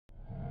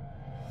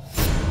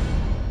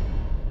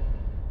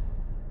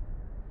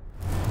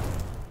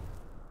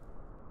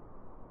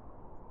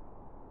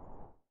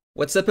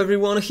What's up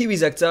everyone, here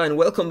is AhkTaar and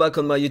welcome back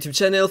on my YouTube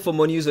channel for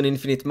more news on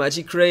Infinite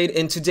Magicraid.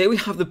 And today we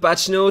have the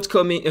patch note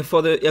coming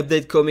for the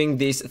update coming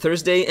this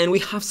Thursday, and we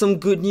have some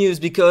good news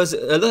because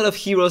a lot of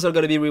heroes are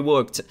gonna be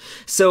reworked.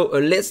 So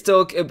let's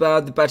talk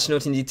about the patch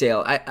note in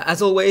detail.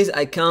 As always,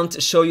 I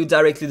can't show you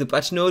directly the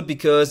patch note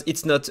because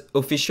it's not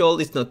official,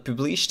 it's not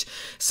published.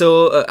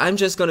 So I'm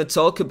just gonna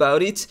talk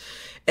about it.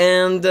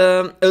 And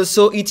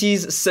also it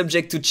is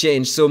subject to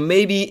change, so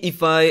maybe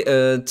if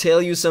I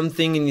tell you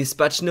something in this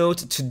patch note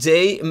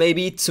today,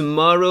 maybe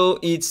tomorrow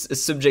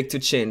it's subject to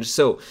change.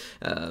 So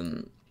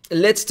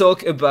let's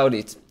talk about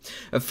it.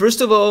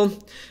 First of all,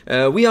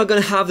 we are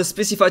gonna have the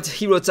specified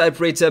hero type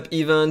rate up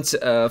event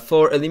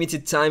for a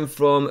limited time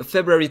from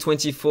February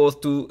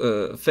 24th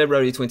to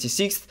February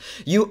 26th.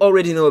 You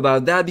already know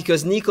about that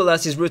because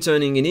Nicholas is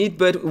returning in it,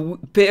 but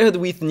paired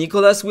with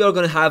Nicholas we are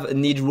gonna have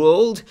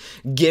Nidrold,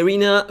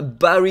 Gerina,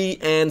 Barry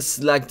and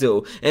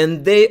Slagdo,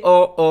 and they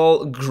are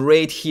all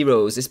great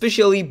heroes,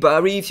 especially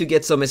Barry if you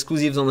get some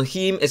exclusives on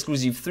him,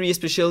 exclusive 3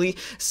 especially.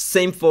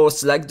 Same for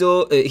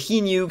Slagdo,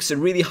 he nukes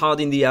really hard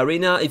in the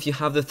arena if you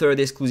have the third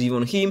exclusive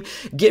on him.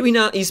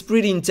 Gerina is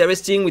pretty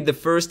interesting with the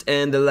first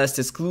and the last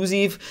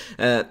exclusive,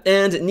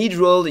 and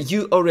Nidrold,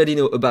 you already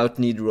know about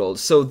Nidrold,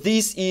 so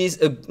this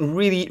is a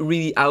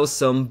really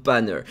awesome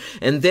banner.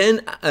 And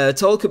then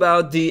talk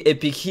about the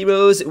epic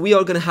heroes. We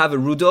are gonna have a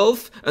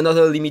Rudolph,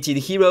 another limited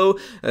hero,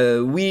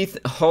 with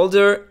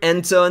Holder,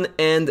 Anton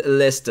and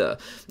Lester.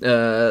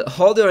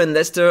 Holder and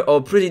Lester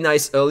are pretty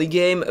nice early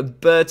game,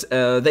 but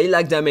they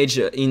lack damage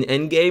in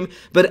endgame.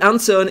 But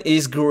Anton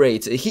is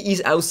great, he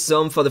is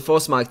awesome for the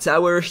Force Mark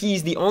Tower. He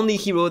is the only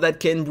hero that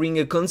can bring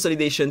a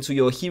consolidation to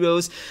your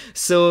heroes,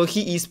 so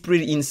he is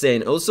pretty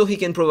insane. Also he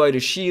can provide a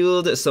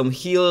shield, some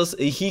heals,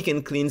 he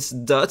can cleanse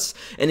dots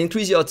and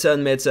increase your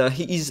turn meta.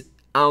 He is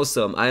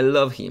awesome, I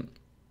love him.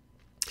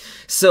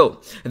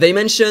 So, they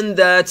mentioned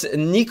that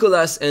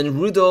Nicholas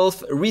and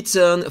Rudolph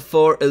return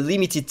for a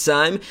limited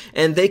time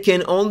and they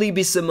can only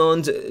be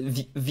summoned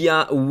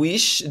via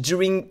wish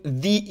during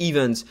the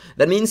event.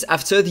 That means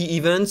after the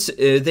event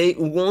they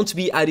won't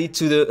be added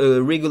to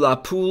the regular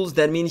pools.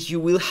 That means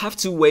you will have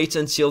to wait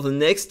until the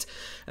next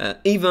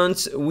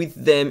event with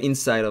them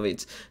inside of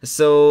it.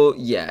 So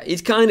yeah,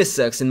 it kinda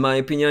sucks in my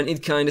opinion,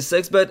 it kinda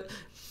sucks, but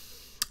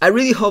I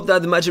really hope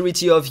that the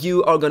majority of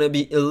you are gonna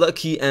be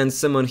lucky and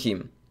summon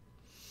him.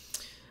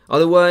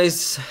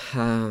 Otherwise,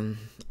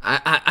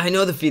 I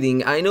know the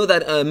feeling. I know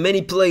that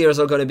many players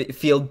are gonna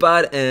feel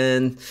bad,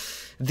 and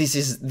this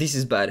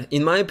is bad.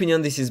 In my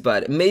opinion, this is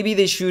bad. Maybe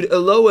they should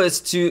allow us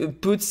to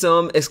put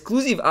some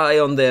exclusive eye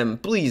on them,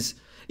 please.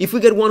 If we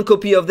get one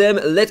copy of them,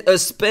 let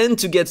us spend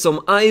to get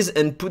some eyes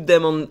and put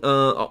them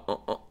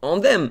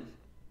on them.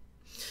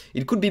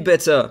 It could be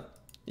better.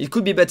 It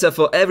could be better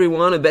for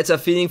everyone, a better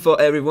feeling for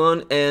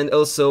everyone, and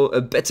also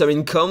a better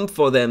income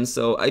for them.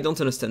 So I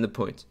don't understand the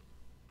point.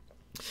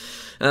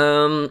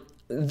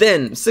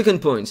 Then, second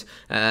point,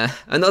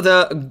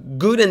 another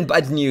good and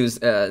bad news.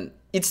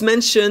 It's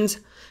mentioned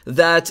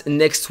that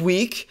next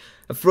week,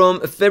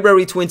 from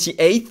February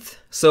 28th,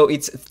 so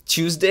it's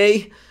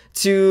Tuesday,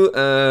 to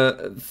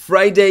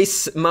Friday,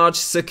 March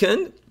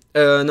 2nd,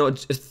 no,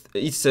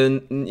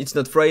 it's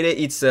not Friday,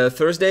 it's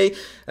Thursday,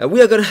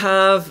 we are gonna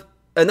have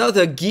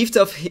another Gift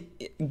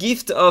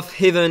of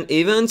Heaven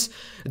event,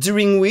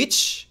 during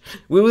which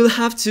we will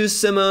have to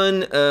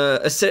summon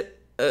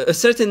a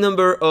certain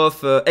number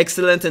of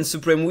excellent and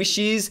supreme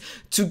wishes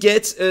to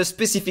get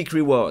specific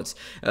rewards.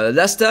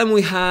 Last time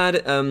we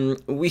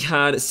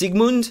had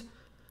Sigmund,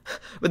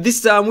 but this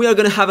time we are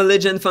gonna have a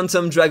Legend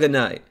Phantom Dragon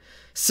Eye.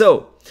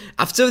 So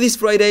after this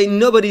Friday,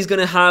 nobody's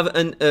gonna have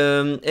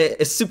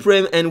a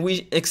supreme and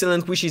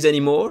excellent wishes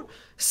anymore.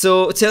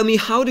 So tell me,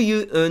 how do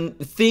you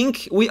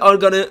think we are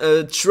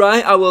gonna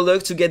try our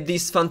luck to get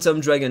this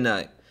Phantom Dragon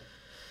Eye?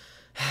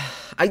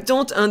 I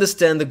don't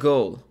understand the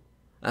goal.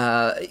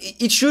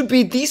 It should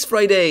be this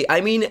Friday.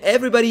 I mean,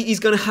 everybody is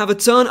gonna have a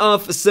ton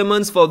of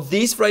summons for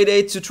this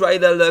Friday to try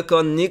their luck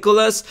on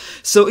Nicholas,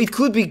 so it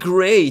could be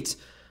great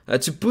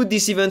to put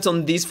this event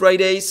on this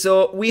Friday,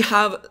 so we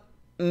have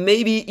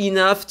maybe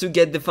enough to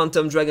get the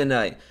Phantom Dragon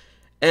Eye.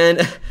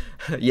 And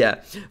yeah,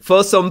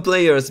 for some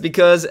players,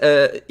 because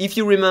if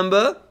you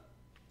remember,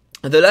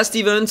 the last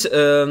event,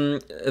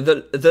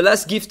 the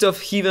last Gift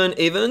of Heaven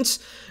event,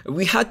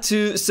 we had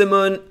to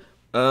summon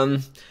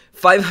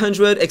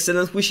 500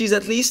 excellent wishes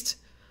at least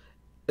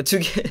to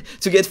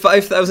get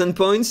 5,000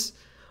 points,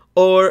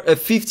 or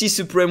 50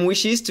 supreme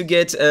wishes to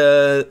get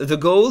the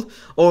goal,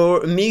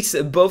 or mix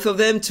both of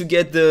them to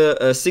get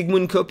the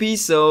Sigmund copy.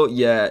 So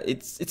yeah,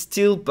 it's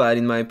still bad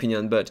in my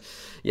opinion, but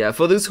yeah,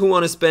 for those who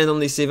want to spend on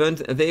this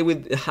event, they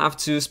would have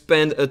to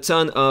spend a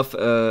ton of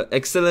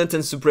excellent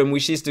and supreme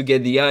wishes to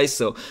get the eye,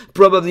 so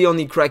probably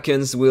only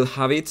Krakens will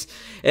have it.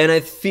 And I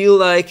feel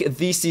like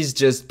this is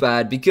just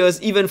bad,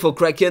 because even for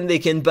Kraken they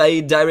can buy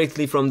it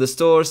directly from the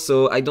store,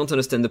 so I don't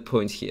understand the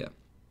point here.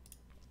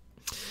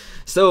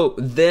 So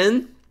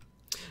then,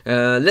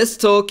 let's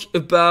talk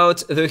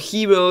about the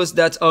heroes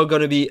that are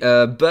gonna be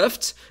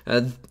buffed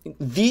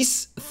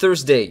this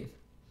Thursday.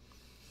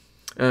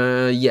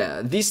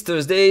 Yeah, this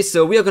Thursday.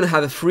 So we are gonna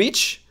have a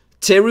Frich,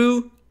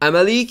 Teru,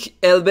 Amalic,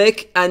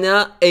 Elbek,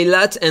 Anna,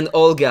 Eilat, and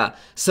Olga.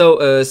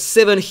 So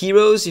 7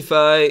 heroes,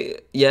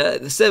 the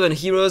 7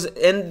 heroes,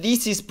 and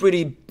this is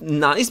pretty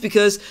nice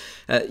because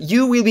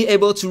you will be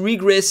able to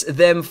regress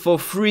them for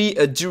free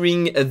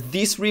during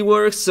this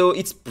rework, so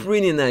it's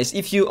pretty nice.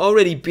 If you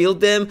already built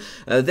them,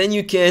 then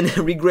you can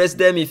regress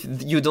them if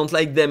you don't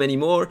like them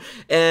anymore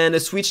and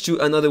switch to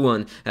another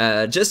one.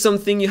 Just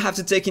something you have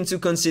to take into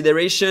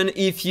consideration: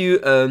 if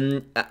you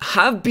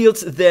have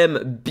built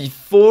them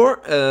before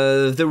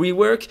the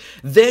rework,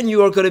 then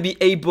you are going to be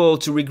able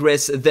to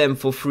regress them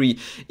for free.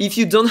 If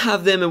you don't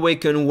have them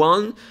awaken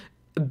 1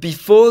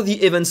 before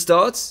the event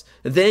starts,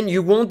 then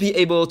you won't be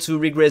able to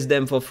regress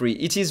them for free.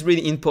 It is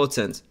really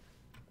important.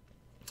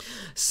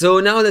 So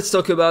now let's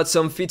talk about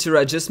some feature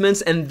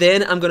adjustments, and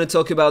then I'm gonna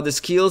talk about the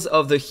skills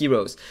of the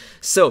heroes.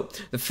 So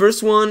the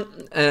first one,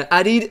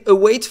 added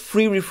await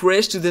free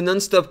refresh to the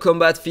non-stop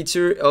combat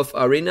feature of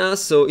Arena,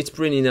 so it's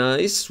pretty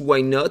nice. Why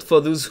not,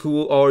 for those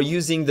who are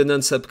using the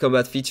non-stop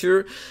combat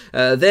feature.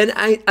 Then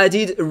I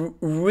added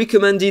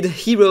recommended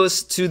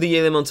heroes to the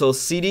elemental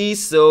city,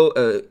 so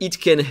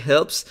it can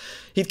help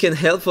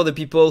for the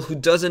people who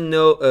doesn't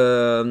know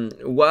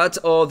what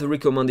are the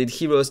recommended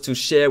heroes to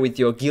share with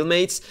your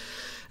guildmates.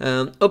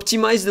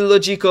 Optimize the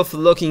logic of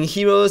locking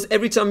heroes.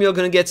 Every time you're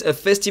gonna get a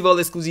festival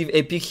exclusive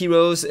epic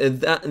heroes,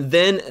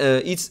 then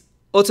it's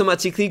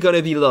automatically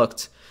gonna be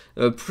locked.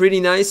 Pretty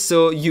nice,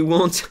 so you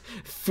won't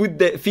feed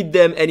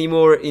them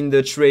anymore in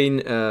the train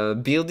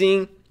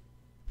building.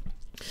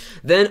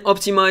 Then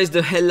optimize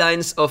the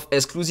headlines of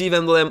exclusive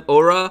emblem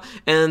aura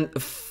and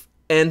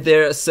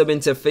their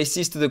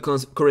sub-interfaces to the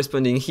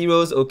corresponding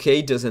heroes.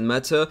 Okay, doesn't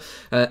matter.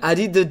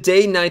 Added the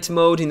day-night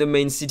mode in the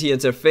main city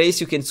interface.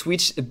 You can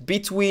switch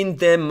between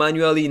them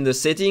manually in the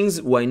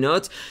settings. Why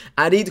not?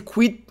 Added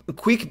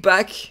quick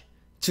back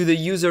to the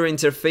user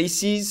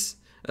interfaces.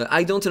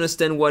 I don't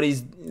understand what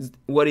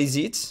is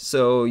it,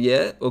 so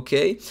yeah,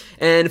 okay.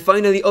 And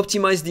finally,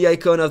 optimize the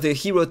icon of the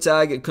hero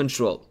tag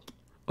control.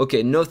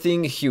 Okay,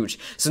 nothing huge.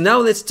 So now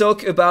let's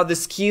talk about the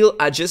skill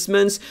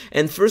adjustments.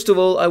 And first of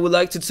all, I would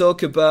like to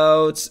talk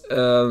about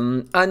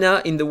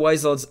Anna in the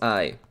Wizard's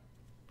Eye.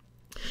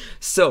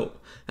 So,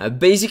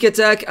 basic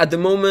attack, at the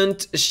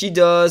moment, she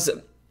does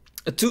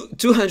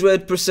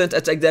 200%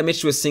 attack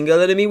damage to a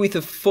single enemy with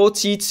a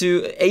 40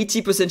 to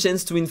 80%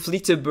 chance to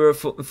inflict a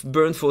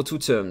burn for 2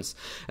 turns.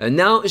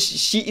 Now,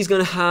 she is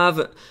gonna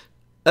have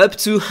up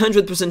to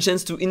 100%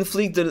 chance to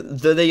inflict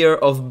the layer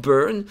of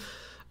burn.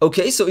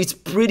 Okay, so it's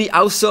pretty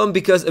awesome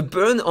because a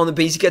burn on a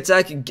basic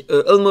attack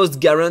almost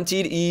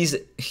guaranteed is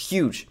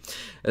huge.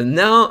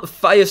 Now,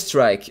 Fire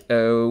Strike.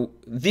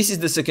 This is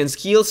the second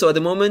skill, so at the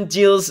moment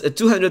deals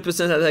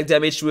 200% attack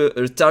damage to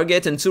a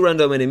target and 2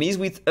 random enemies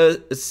with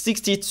a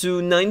 60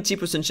 to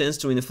 90% chance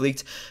to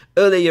inflict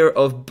a layer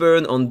of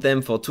burn on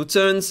them for 2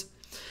 turns.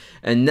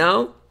 And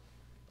now,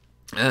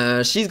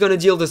 she's gonna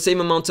deal the same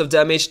amount of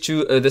damage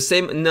to the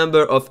same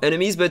number of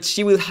enemies, but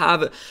she will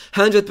have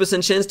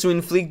 100% chance to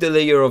inflict the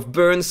layer of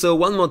burn. So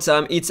one more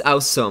time, it's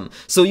awesome.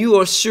 So you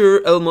are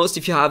sure almost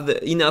if you have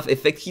enough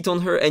effect hit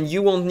on her, and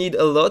you won't need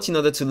a lot in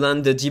order to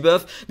land the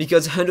debuff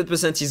because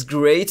 100% is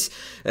great.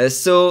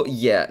 So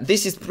yeah,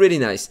 this is pretty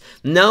nice.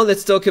 Now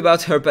let's talk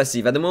about her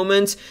passive. At the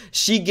moment,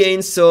 she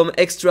gains some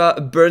extra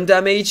burn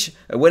damage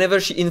whenever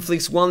she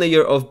inflicts 1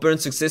 layer of burn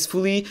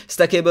successfully,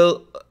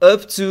 stackable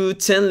up to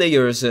 10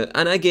 layers.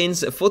 Anna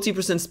gains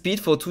 40%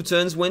 speed for 2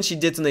 turns when she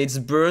detonates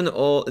burn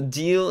or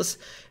deals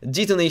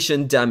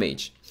detonation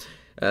damage.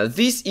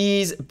 This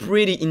is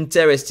pretty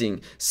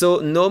interesting. So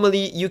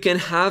normally you can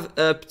have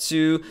up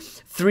to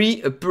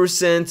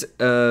 3%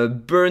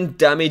 burn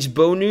damage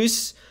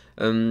bonus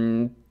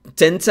 10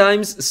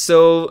 times,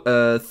 so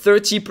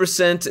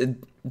 30%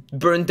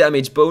 burn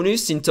damage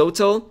bonus in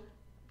total.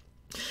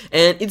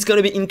 And it's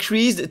gonna be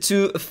increased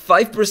to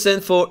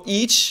 5% for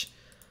each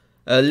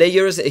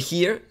layers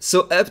here,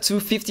 so up to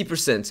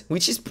 50%,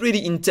 which is pretty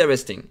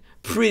interesting,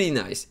 pretty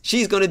nice.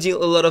 She's gonna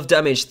deal a lot of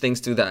damage thanks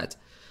to that.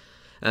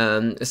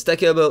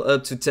 Stackable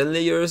up to 10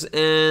 layers,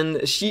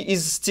 and she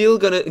is still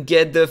gonna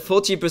get the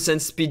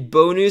 40% speed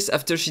bonus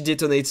after she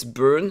detonates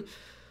burn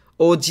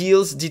or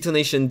deals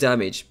detonation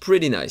damage.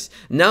 Pretty nice.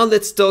 Now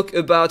let's talk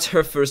about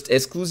her first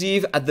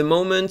exclusive. At the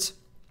moment,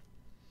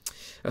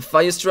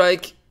 Fire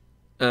Strike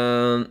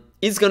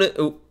is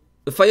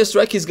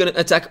gonna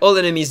attack all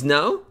enemies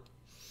now.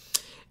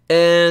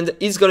 And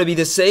it's gonna be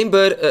the same,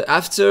 but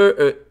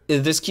after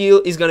the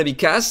skill is gonna be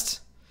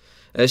cast,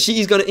 she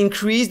is gonna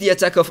increase the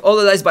attack of all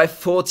allies by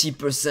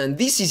 40%.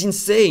 This is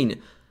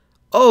insane.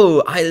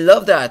 Oh, I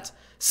love that.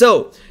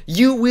 So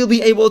you will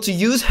be able to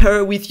use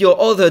her with your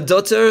other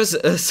daughters,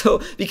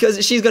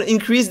 because she's gonna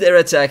increase their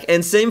attack,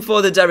 and same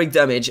for the direct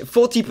damage.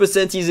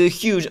 40% is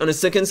huge on a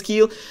second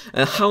skill.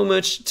 How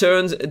much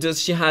turns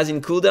does she has in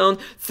cooldown?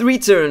 3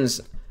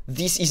 turns.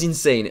 This is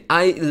insane.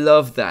 I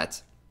love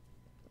that.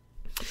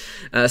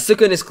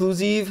 Second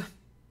exclusive.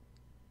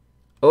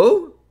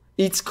 Oh,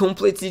 it's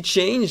completely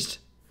changed.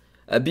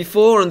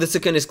 Before, on the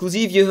second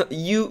exclusive,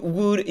 you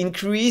would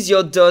increase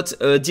your dot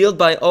dealt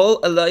by all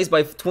allies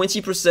by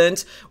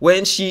 20%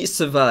 when she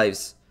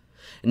survives.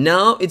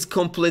 Now it's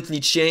completely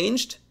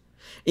changed.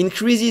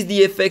 Increases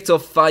the effect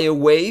of Fire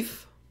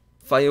Wave.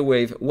 Fire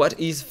Wave. What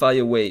is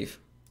Fire Wave?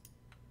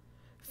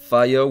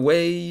 Fire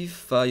Wave,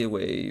 Fire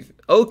Wave.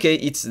 Okay,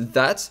 it's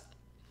that.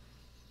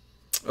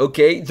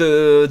 Okay,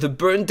 the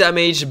burn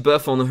damage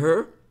buff on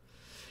her.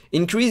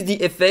 Increase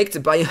the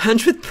effect by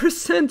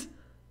 100%.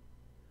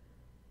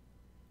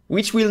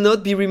 Which will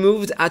not be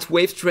removed at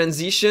wave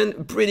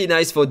transition. Pretty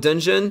nice for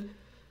dungeon.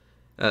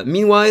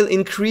 Meanwhile,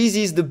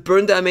 increases the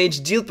burn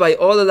damage dealt by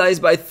all allies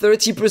by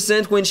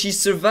 30% when she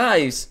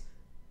survives.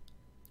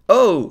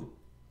 Oh,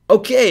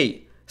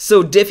 okay.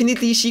 So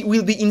definitely she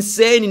will be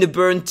insane in a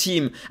burn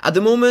team. At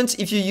the moment,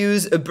 if you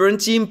use a burn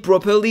team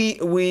properly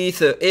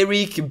with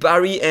Eric,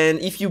 Barry, and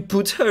if you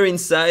put her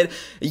inside,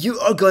 you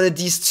are gonna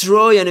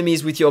destroy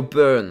enemies with your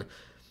burn.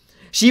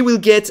 She will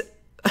get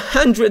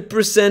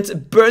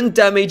 100% burn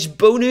damage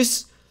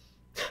bonus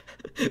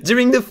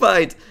during the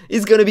fight.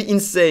 It's gonna be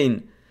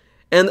insane.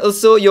 And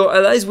also your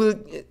allies will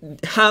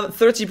have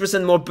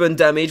 30% more burn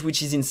damage,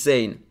 which is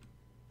insane.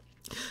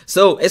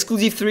 So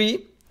exclusive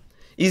 3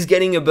 is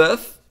getting a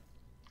buff.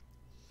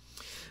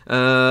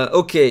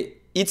 Okay,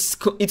 it's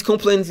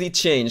completely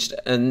changed,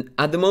 and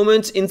at the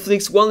moment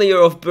inflicts 1 layer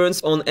of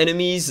burns on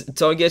enemies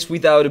targets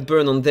without a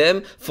burn on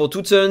them for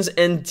 2 turns,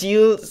 and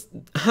deals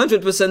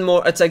 100%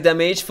 more attack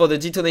damage for the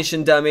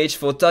detonation damage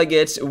for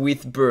targets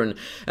with burn.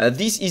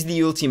 This is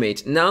the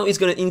ultimate. Now it's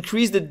gonna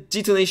increase the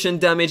detonation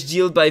damage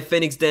dealt by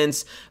Phoenix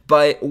Dance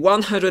by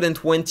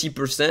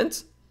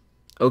 120%.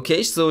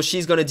 Okay, so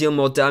she's gonna deal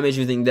more damage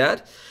using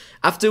that.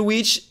 After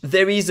which,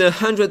 there is a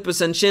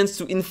 100% chance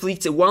to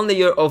inflict 1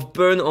 layer of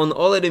burn on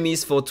all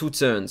enemies for 2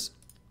 turns.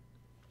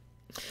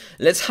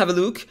 Let's have a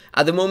look.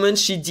 At the moment,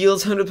 she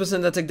deals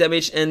 100% attack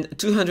damage and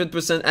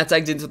 200%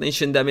 attack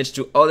detonation damage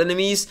to all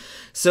enemies.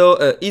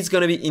 So it's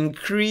gonna be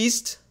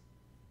increased.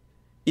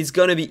 It's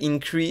gonna be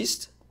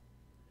increased.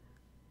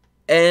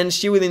 And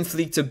she will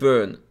inflict a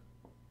burn.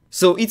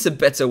 So it's a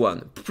better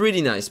one.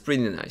 Pretty nice,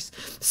 pretty nice.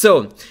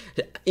 So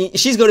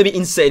she's gonna be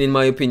insane in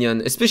my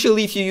opinion,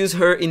 especially if you use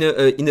her in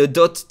a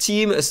dot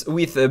team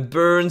with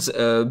burns,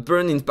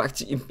 burn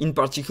in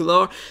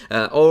particular,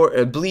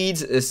 or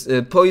bleeds,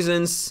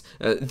 poisons.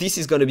 This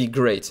is gonna be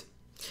great.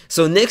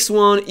 So next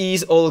one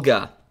is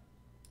Olga.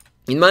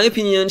 In my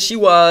opinion, she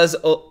was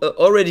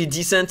already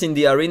decent in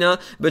the arena,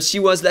 but she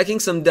was lacking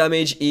some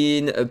damage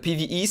in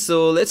PvE,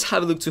 so let's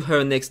have a look to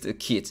her next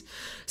kit.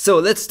 So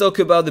let's talk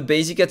about the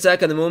basic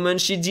attack. At the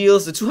moment, she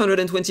deals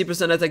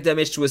 220% attack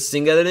damage to a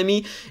single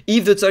enemy.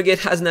 If the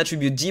target has an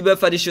attribute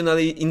debuff,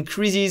 additionally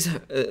increases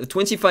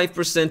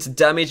 25%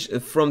 damage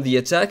from the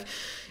attack.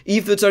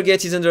 If the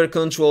target is under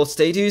control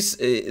status,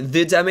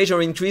 the damage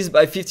are increased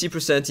by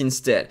 50%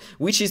 instead,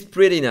 which is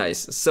pretty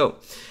nice. So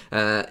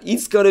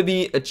it's gonna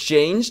be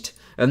changed.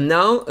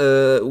 Now,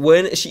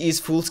 when she is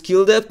full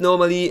skilled up,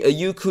 normally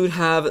you could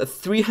have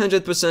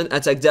 300%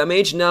 attack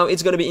damage. Now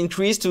it's gonna be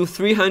increased to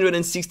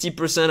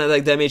 360%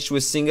 attack damage to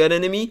a single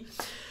enemy.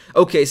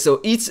 Okay, so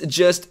it's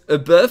just a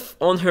buff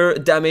on her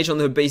damage on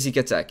her basic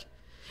attack.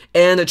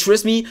 And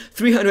trust me,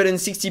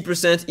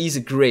 360% is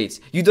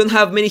great. You don't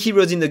have many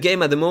heroes in the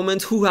game at the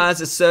moment who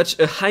has such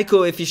a high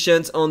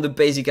coefficient on the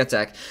basic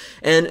attack.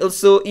 And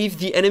also, if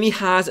the enemy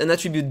has an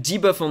attribute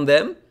debuff on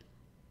them,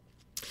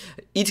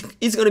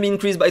 it's going to be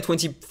increased by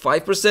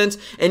 25%,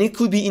 and it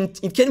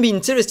can be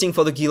interesting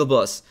for the guild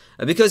boss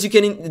because you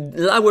can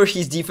lower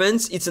his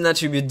defense. It's an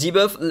attribute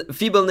debuff.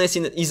 Feebleness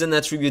is an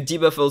attribute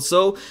debuff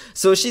also,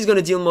 so she's going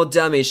to deal more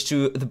damage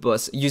to the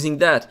boss using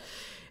that.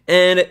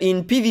 And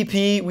in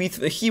PvP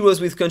with heroes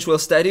with control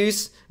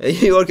status,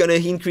 you are going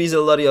to increase a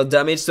lot of your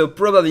damage, so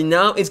probably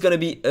now it's going to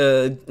be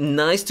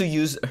nice to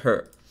use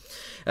her.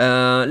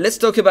 Let's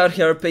talk about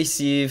her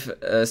passive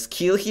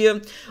skill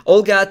here.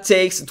 Olga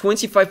takes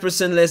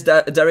 25% less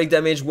direct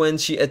damage when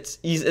she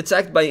is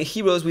attacked by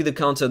heroes with a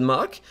countered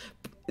mark.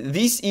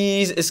 This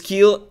is a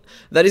skill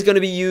that is going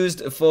to be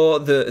used for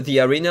the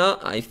arena,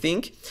 I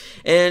think.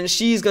 And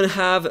she is going to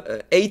have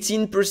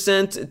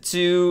 18%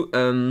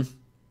 to...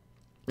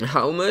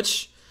 how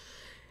much?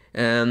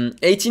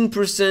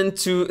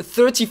 18% to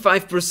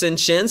 35%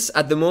 chance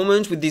at the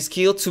moment with this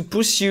skill to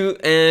push you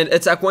and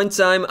attack one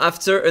time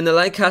after an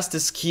ally casts a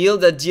skill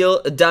that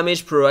deal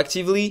damage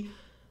proactively.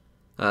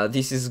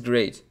 This is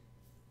great.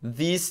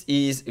 This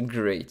is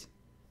great.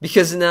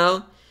 Because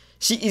now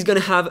she is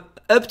gonna have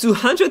up to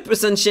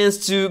 100%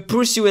 chance to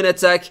push you and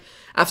attack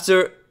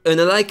after an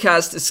ally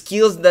cast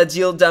skills that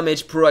deal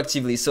damage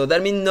proactively. So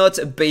that means not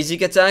a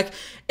basic attack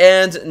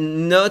and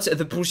not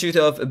the pursuit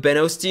of Ben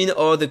Austin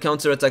or the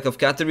counter attack of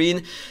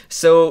Catherine.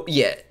 So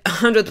yeah,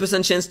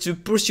 100% chance to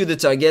pursue the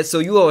target, so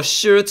you are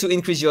sure to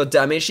increase your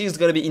damage. She's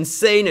gonna be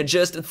insane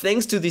just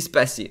thanks to this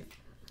passive.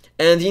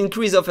 And the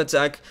increase of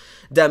attack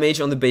damage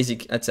on the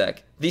basic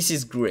attack. This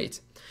is great.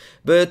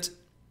 But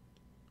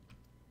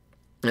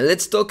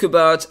Let's talk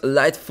about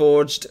Light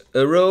Forged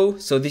Arrow.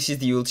 So this is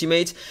the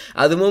ultimate.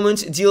 At the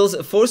moment, deals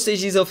 4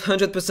 stages of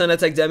 100%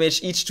 attack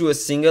damage each to a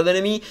single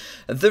enemy.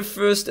 The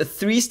first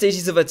 3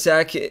 stages of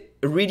attack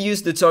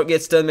reduce the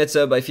target's stun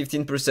meter by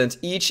 15%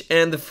 each,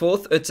 and the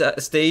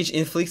 4th stage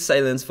inflicts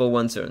silence for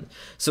 1 turn.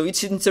 So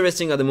it's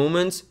interesting at the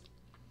moment.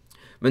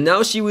 But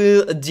now she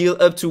will deal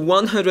up to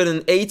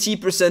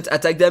 180%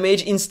 attack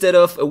damage instead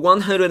of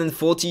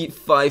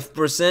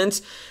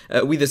 145%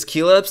 with the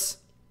skill ups.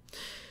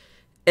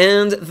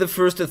 And the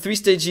first 3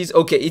 stages,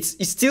 okay, it's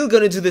still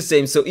gonna do the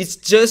same, so it's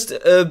just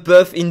a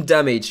buff in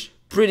damage.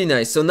 Pretty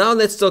nice. So now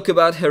let's talk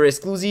about her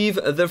exclusive.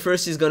 The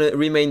first is gonna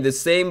remain the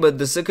same, but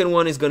the second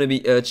one is gonna be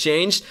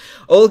changed.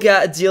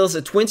 Olga deals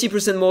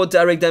 20% more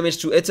direct damage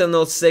to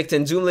Eternal Sect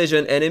and Doom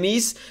Legion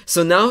enemies.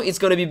 So now it's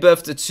gonna be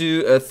buffed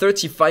to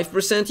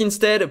 35%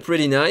 instead.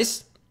 Pretty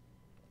nice.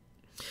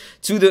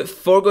 To the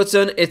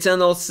Forgotten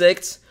Eternal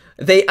Sect,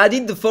 they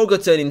added the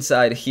Forgotten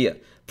inside here.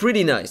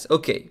 Pretty nice.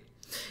 Okay.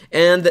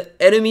 And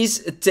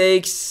enemies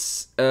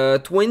takes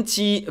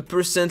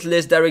 20%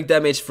 less direct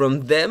damage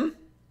from them.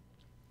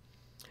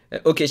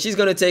 Okay, she's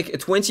gonna take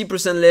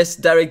 20% less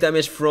direct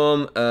damage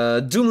from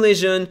Doom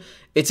Legion,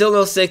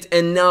 Eternal Sect,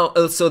 and now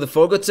also the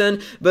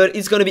Forgotten, but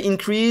it's gonna be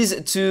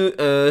increased to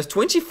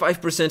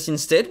 25%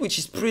 instead, which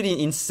is pretty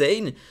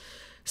insane.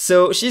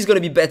 So she's gonna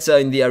be better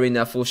in the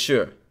arena for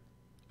sure.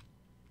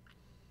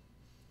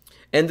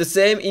 And the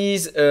same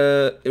is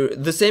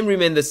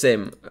remain the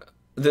same.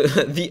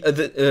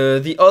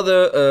 The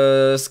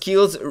other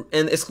skills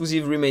and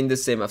exclusive remain the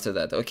same after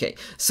that. Okay,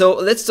 so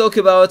let's talk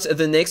about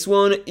the next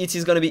one. It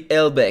is gonna be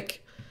Elbek.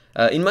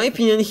 In my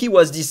opinion, he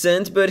was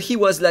decent, but he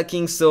was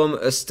lacking some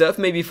stuff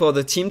maybe for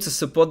the team to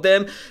support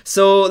them.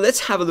 So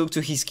let's have a look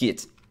to his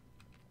kit.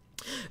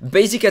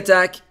 Basic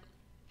attack.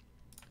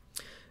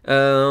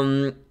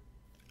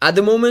 At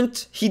the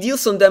moment, he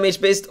deals some damage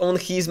based on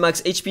his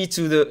max HP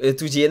to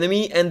the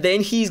enemy, and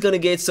then he's gonna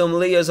get some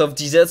layers of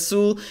Desert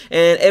Soul,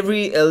 and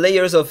every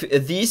layers of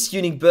this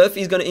unique buff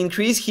is gonna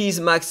increase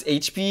his max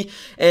HP,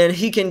 and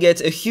he can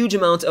get a huge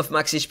amount of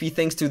max HP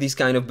thanks to this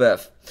kind of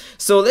buff.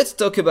 So let's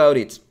talk about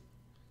it.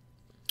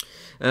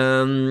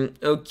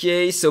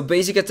 Okay, so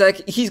basic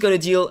attack, he's gonna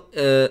deal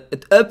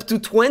up to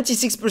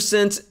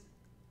 26%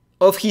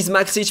 of his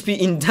max HP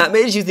in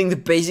damage using the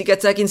basic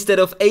attack instead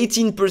of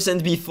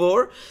 18%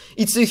 before.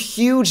 It's a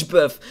huge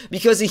buff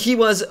because he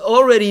was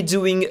already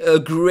doing a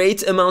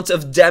great amount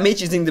of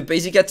damage using the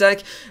basic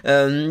attack.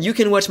 You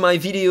can watch my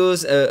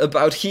videos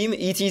about him.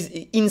 It is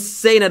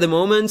insane at the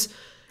moment,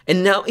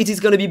 and now it is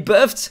gonna be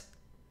buffed,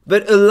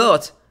 but a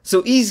lot.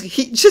 So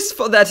just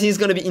for that he's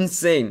gonna be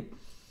insane.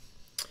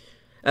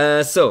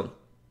 So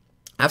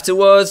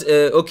afterwards,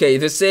 okay,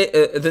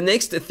 the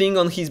next thing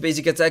on his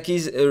basic attack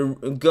is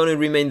gonna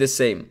remain the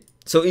same.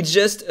 So it's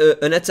just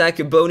an attack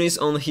bonus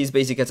on his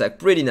basic attack.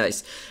 Pretty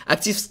nice.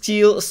 Active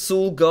skill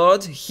Soul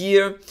Guard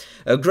here.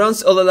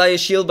 Grants all ally a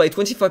shield by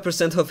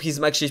 25% of his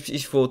max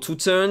HP for 2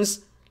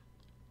 turns.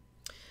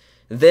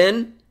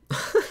 Then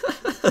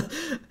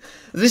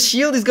the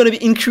shield is gonna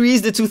be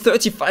increased to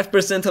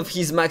 35% of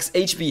his max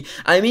HP.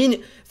 I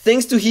mean,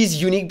 thanks to his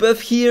unique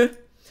buff here,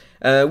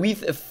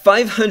 with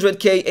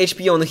 500k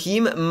HP on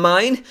him,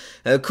 mine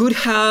could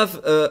have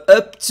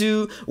up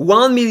to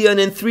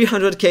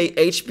 1,300,000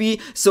 HP,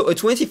 so a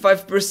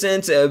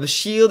 25%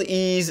 shield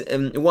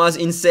was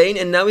insane,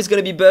 and now it's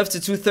gonna be buffed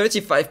to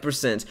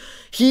 35%.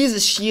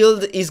 His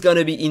shield is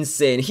gonna be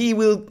insane. He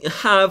will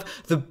have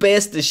the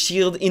best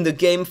shield in the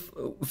game,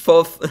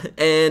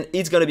 and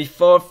it's gonna be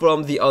far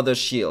from the other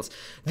shields.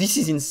 This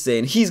is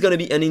insane. He's gonna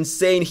be an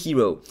insane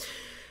hero.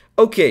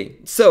 Okay,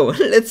 so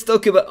let's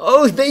talk about...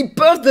 Oh, they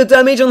buffed the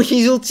damage on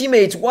his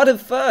ultimate! What the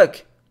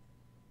fuck?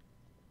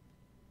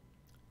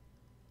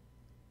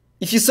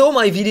 If you saw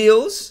my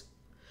videos,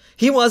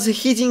 he was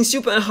hitting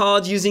super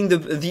hard using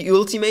the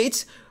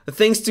ultimate,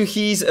 thanks to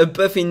his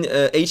buff in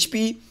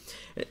HP.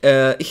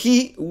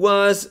 He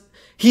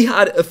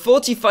had a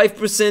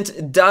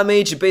 45%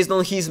 damage based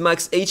on his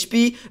max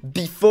HP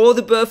before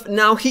the buff.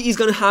 Now he is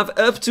gonna have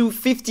up to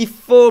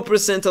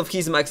 54% of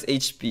his max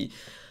HP.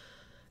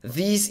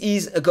 This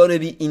is gonna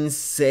be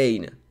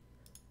insane.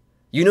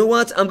 You know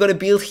what? I'm gonna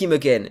build him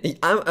again.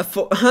 I'm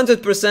for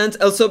 100%,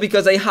 also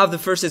because I have the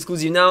first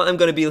exclusive now, I'm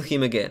gonna build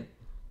him again.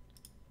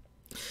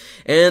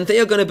 And they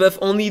are gonna buff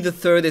only the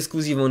 3rd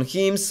exclusive on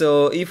him,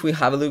 so if we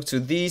have a look to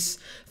this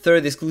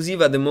 3rd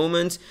exclusive at the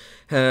moment,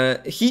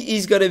 he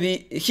is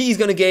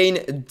gonna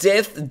gain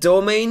Death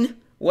Domain.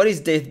 What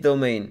is Death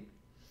Domain?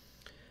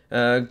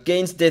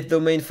 Gains Death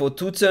Domain for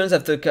 2 turns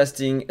after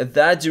casting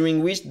that,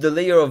 during which the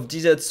layer of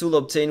Desert Soul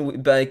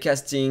obtained by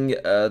casting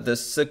the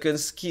second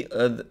skill,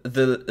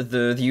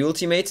 the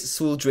ultimate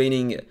Soul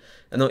Draining.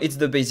 No, it's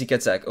the basic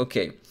attack.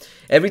 Okay.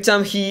 Every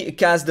time he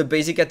casts the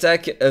basic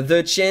attack,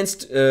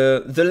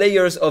 the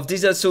layers of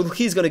Desert Soul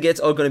he's gonna get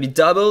are gonna be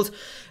doubled.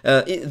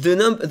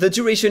 The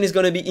duration is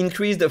gonna be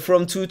increased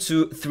from 2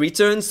 to 3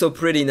 turns, so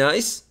pretty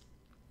nice.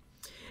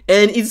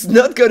 And it's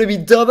not gonna be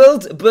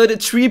doubled, but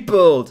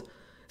tripled.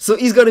 So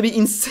he's gonna be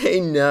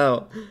insane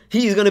now.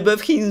 He is gonna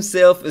buff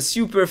himself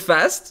super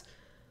fast.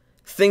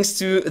 thanks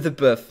to the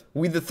buff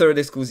with the third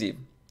exclusive.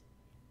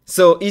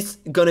 So it's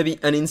gonna be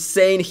an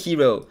insane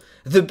hero.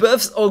 The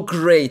buffs are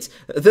great.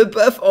 The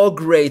buffs are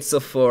great so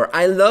far.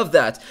 I love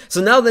that.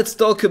 So now let's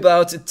talk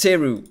about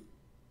Teru.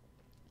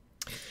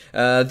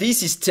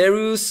 This is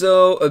Teru,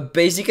 so a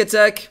basic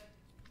attack.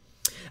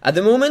 At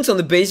the moment on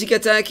the basic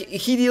attack,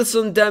 he deals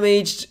some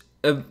damage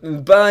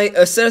by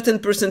a certain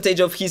percentage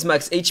of his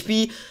max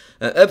HP,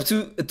 up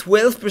to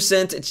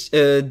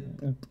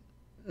 12%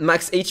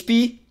 max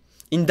HP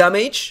in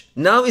damage.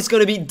 Now it's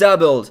gonna be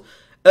doubled.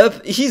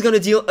 He's gonna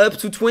deal up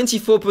to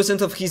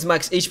 24% of his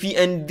max HP,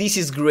 and this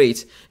is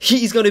great.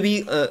 He is gonna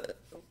be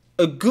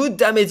a good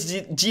damage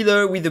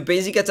dealer with the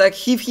basic attack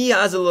if he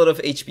has a lot of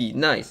HP.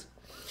 Nice.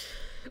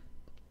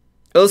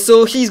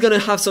 Also, he's gonna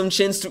have some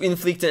chance to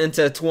inflict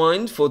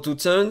Intertwined for 2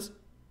 turns,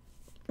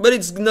 but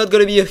it's not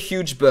gonna be a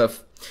huge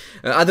buff.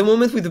 At the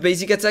moment with the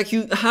basic attack,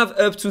 you have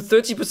up to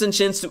 30%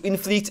 chance to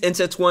inflict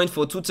Intertwined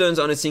for 2 turns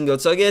on a single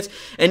target,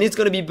 and it's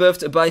gonna be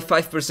buffed by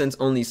 5%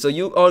 only. So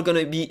you are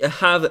gonna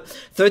have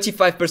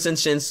 35%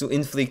 chance to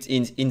inflict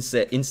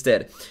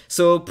instead.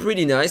 So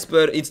pretty nice,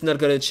 but it's not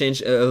gonna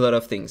change a lot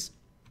of things.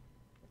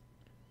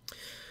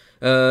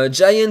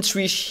 Giant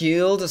Tree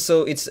Shield,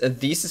 so it's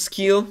this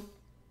skill.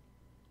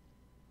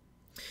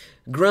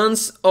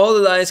 Grants all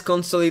allies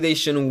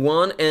consolidation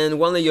 1 and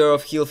 1 layer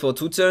of heal for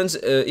 2 turns.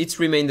 It's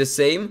remained the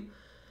same,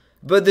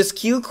 but the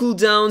skill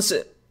cooldowns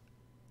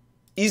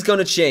is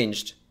gonna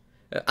change.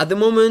 At the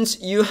moment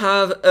you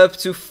have up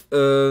to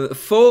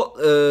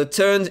 4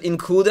 turns in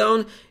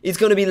cooldown. It's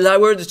gonna be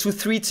lowered to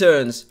 3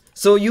 turns,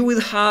 so you will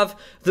have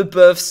the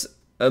buffs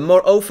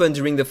more often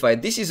during the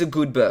fight. This is a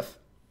good buff.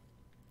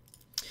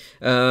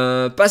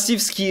 Passive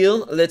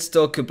skill, let's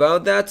talk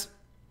about that.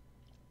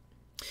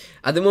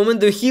 At the moment,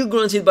 the heal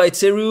granted by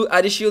Teru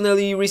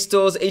additionally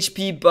restores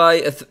HP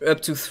by up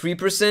to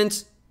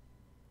 3%.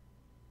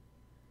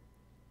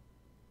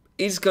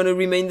 It's gonna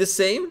remain the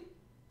same?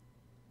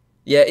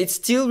 Yeah, it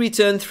still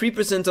returns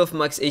 3% of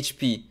max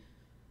HP.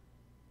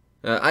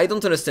 I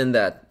don't understand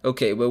that.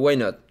 Okay, but why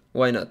not?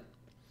 Why not?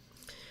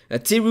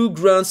 Teru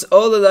grants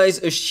all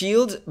allies a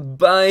shield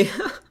by...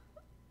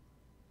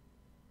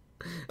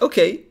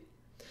 Okay.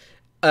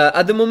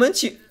 At the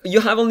moment, you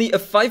have only a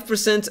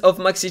 5% of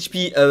max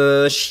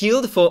HP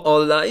shield for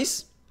all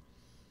allies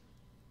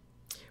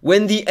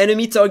when the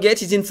enemy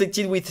target is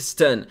inflicted with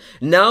stun.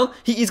 Now,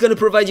 he is going to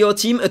provide your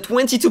team a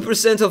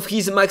 22% of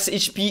his max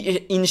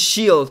HP in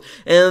shield,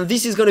 and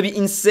this is going to be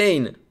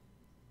insane.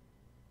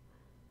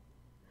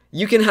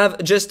 You can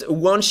have just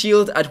 1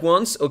 shield at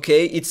once,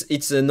 okay,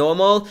 it's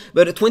normal,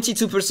 but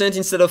 22%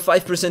 instead of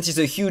 5% is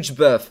a huge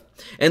buff.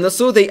 And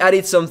also they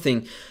added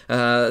something.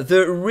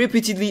 The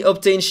repeatedly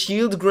obtained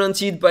shield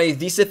granted by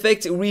this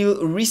effect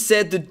will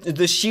reset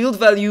the shield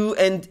value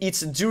and its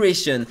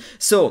duration.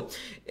 So,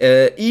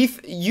 if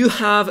you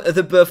have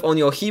the buff on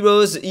your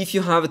heroes, if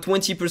you have a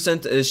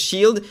 20%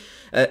 shield,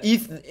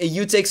 if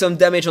you take some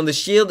damage on the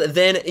shield,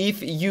 then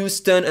if you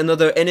stun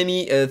another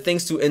enemy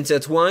thanks to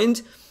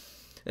Intertwined,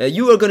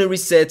 you are going to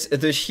reset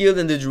the shield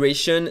and the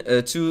duration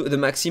to the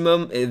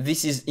maximum.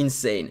 This is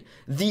insane.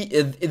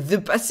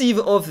 The passive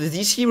of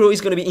this hero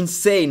is going to be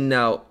insane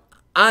now.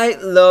 I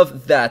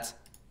love that.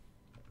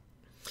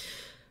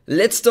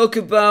 Let's talk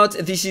about,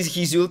 this is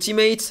his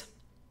ultimate.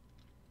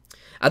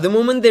 At the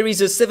moment there is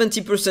a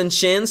 70%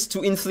 chance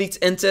to inflict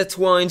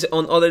Intertwined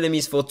on all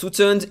enemies for 2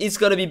 turns. It's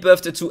going to be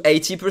buffed to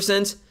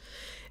 80%.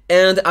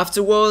 And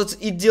afterwards,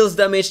 it deals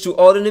damage to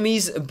all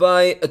enemies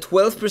by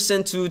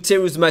 12% to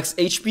Teru's max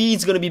HP.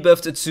 It's gonna be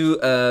buffed to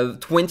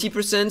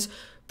 20%.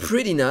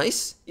 Pretty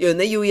nice. An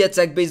AoE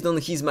attack based on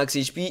his max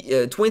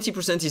HP,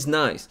 20% is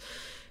nice.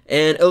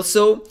 And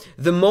also,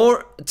 the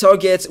more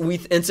targets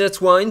with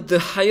Intertwined, the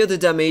higher the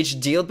damage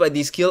dealt by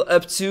this skill,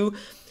 up to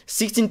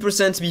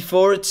 16%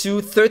 before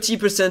to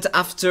 30%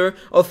 after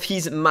of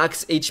his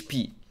max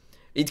HP.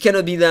 It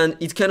cannot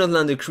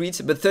land a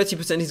crit, but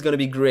 30% is gonna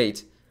be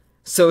great.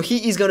 So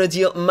he is gonna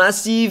deal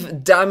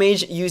massive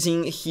damage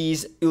using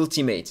his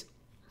ultimate.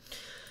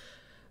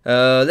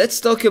 Let's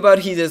talk about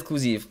his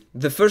exclusive.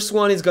 The first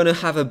one is gonna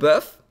have a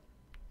buff.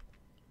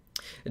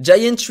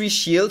 Giant Tree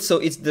Shield, so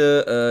it's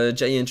the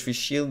Giant Tree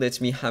Shield, let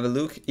me have a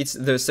look. It's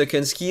the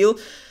second skill.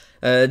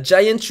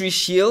 Giant Tree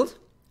Shield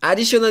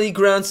additionally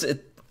grants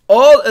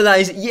all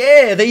allies,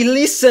 yeah, they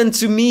listen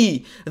to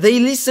me,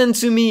 this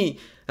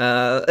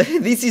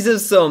is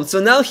awesome. So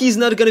now he's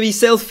not gonna be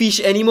selfish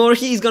anymore.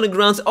 He's gonna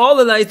grant all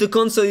allies the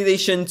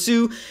consolidation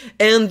 2,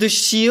 and the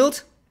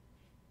shield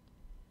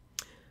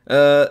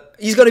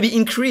is gonna be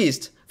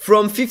increased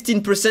from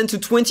 15% to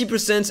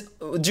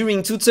 20%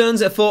 during 2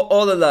 turns for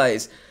all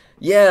allies.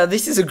 Yeah,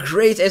 this is a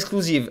great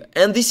exclusive,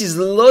 and this is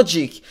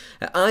logic.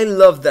 I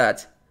love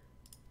that.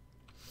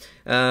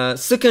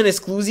 Second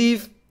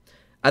exclusive.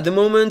 At the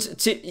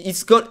moment,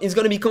 it's going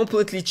to be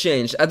completely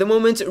changed. At the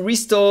moment,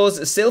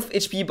 restores self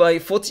HP by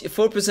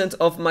 44%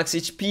 of max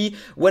HP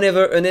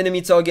whenever an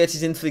enemy target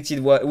is inflicted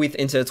with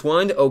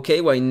Intertwined.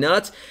 Okay, why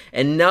not?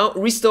 And now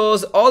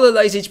restores all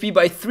allies HP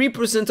by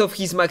 3% of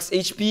his max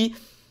HP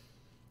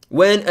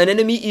when an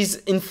enemy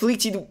is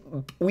inflicted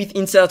with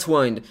Insert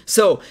Wind.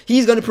 So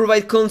he's gonna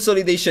provide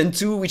consolidation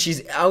too, which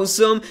is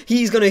awesome.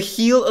 He's gonna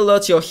heal a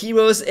lot your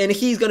heroes, and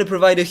he's gonna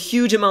provide a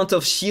huge amount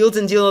of shield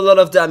and deal a lot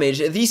of damage.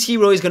 This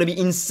hero is gonna be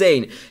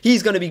insane.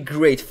 He's gonna be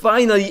great.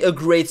 Finally a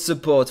great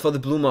support for the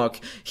blue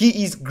mark.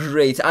 He is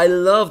great. I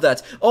love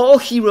that. All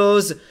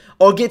heroes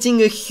are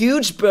getting a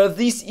huge buff.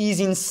 This is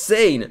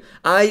insane.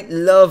 I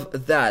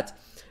love that.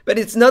 But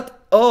it's not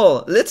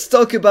all. Let's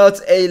talk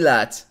about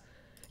Eilat.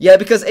 Yeah,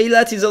 because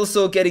Eilat is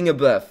also getting a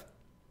buff.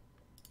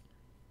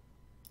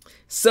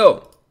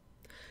 So,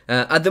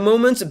 at the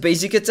moment,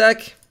 basic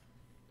attack,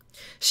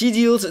 she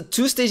deals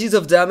 2 stages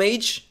of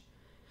damage.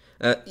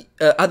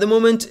 At the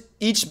moment,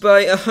 each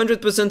by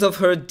 100% of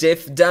her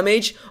death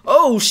damage.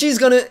 Oh, she's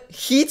gonna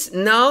hit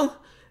now,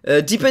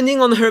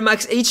 depending on her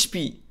max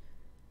HP.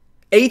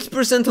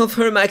 8% of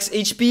her max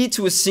HP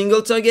to a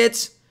single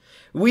target,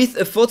 with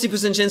a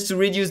 40% chance to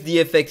reduce the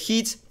effect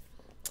hit.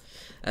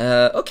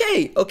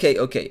 Okay.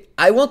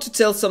 I want to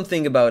tell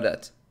something about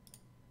that.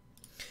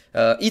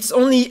 It's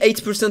only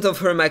 8% of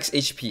her max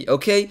HP,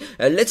 okay?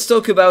 Let's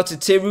talk about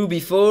Teru.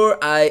 Before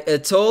I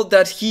told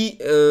that he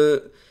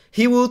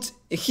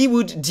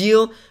would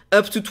deal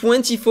up to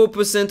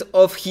 24%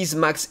 of his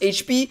max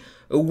HP.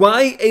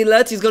 Why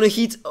Eilat is gonna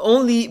hit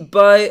only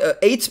by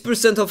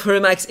 8% of her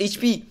max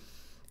HP?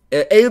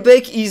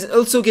 Elbek is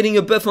also getting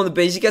a buff on the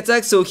basic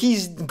attack, so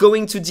he's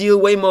going to deal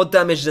way more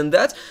damage than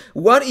that.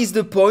 What is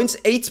the point?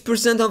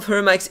 8% of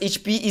her max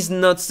HP is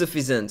not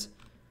sufficient.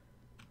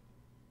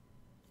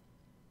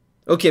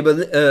 Okay,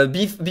 but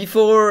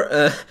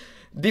before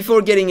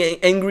getting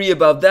angry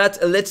about that,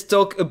 let's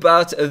talk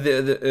about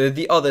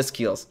the other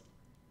skills.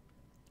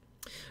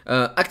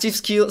 Active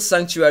skill,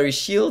 Sanctuary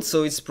Shield,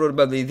 so it's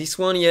probably this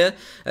one, yeah.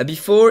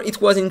 Before,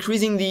 it was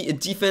increasing the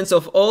defense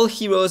of all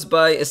heroes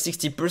by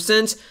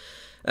 60%.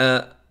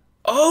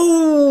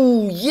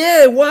 Oh,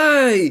 yeah,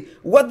 why?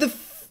 What the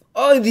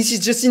oh, this is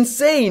just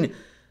insane.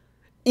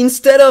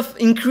 Instead of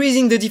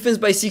increasing the defense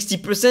by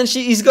 60%,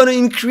 she is gonna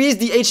increase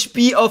the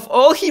HP of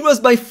all heroes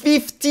by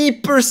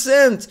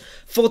 50%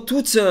 for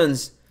 2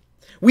 turns.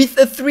 With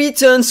a 3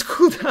 turns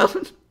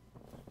cooldown.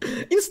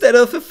 Instead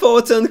of a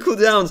 4 turn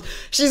cooldown.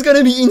 She's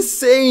gonna be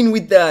insane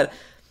with that.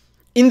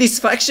 In this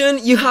faction,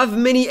 you have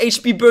many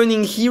HP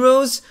burning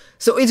heroes,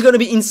 so it's gonna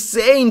be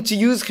insane to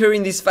use her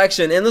in this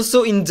faction. And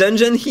also in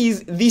dungeon,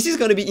 this is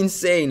gonna be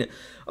insane.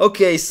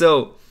 Okay,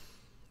 so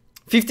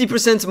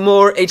 50%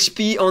 more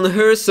HP on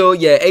her, so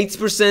yeah,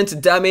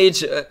 8%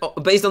 damage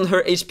based on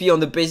her HP on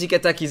the basic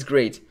attack is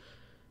great.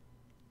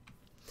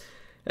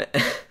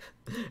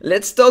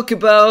 Let's talk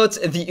about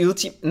the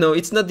ultimate. No,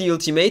 it's not the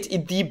ultimate,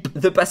 it's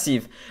the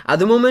passive. At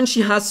the moment,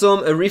 she has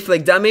some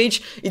reflect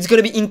damage. It's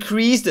gonna be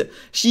increased.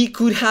 She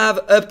could have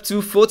up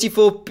to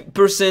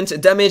 44%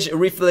 damage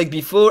reflect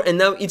before, and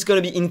now it's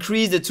gonna be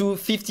increased to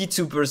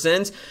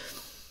 52%.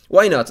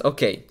 Why not?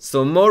 Okay,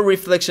 so more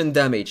reflection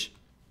damage.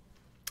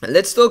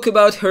 Let's talk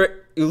about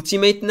her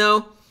ultimate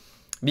now.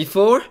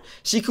 Before,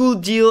 she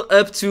could deal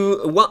up to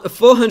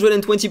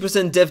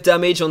 420% death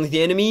damage on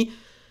the enemy.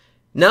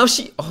 Now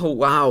oh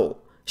wow,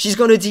 she's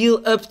gonna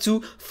deal up to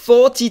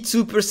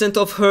 42%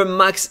 of her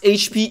max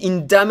HP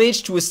in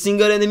damage to a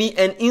single enemy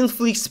and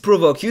inflicts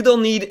provoke. You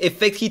don't need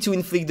effect hit to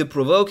inflict the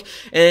provoke,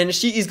 and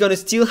she is gonna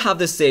still have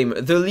the same.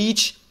 The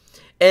leech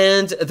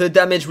and the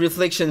damage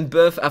reflection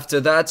buff after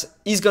that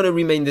is gonna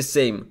remain the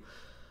same.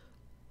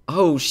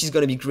 Oh, she's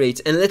gonna be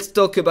great. And let's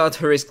talk about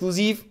her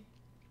exclusive.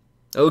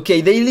 Okay,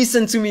 they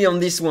listened to me on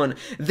this one.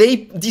 They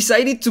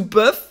decided to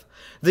buff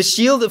the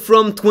shield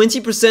from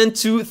 20%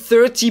 to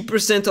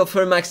 30% of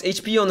her max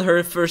HP on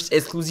her first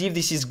exclusive.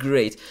 This is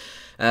great.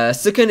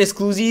 Second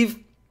exclusive,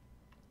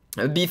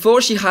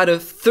 before she had a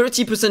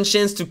 30%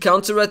 chance to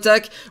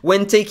counterattack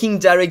when taking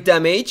direct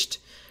damage,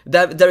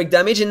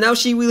 and now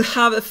she will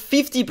have a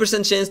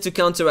 50% chance to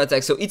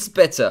counterattack, so it's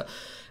better.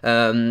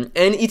 And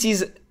it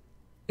is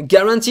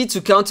guaranteed to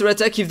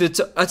counterattack if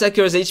the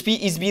attacker's HP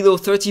is below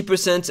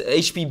 30%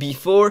 HP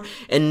before,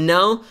 and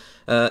now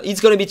it's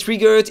gonna be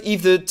triggered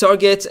if the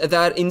target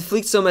that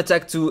inflicts some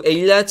attack to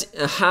Eilat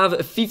have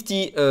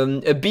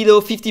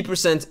below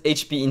 50%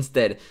 HP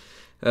instead,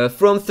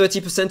 from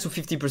 30% to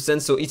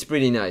 50%, so it's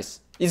pretty nice.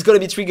 It's gonna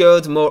be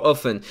triggered more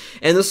often.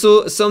 And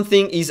also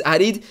something is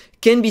added,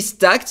 can be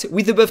stacked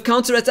with the buff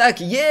counterattack.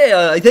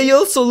 Yeah, they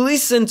also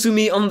listened to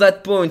me on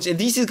that point, and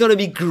this is gonna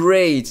be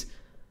great.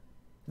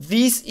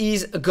 This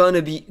is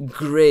gonna be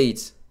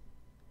great.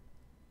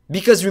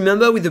 Because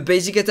remember, with the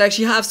basic attack,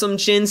 she has some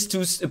chance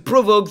to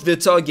provoke the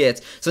target.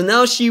 So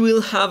now she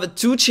will have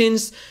two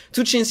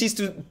chances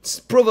to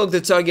provoke the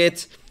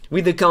target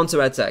with the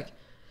counter attack.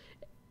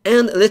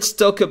 And let's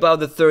talk about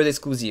the third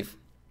exclusive.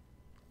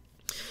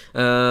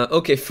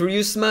 Okay,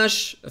 Furious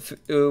Smash.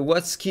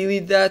 What skill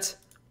is that?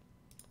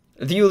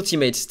 The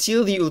ultimate.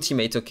 Still the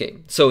ultimate. Okay.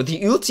 So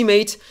the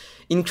ultimate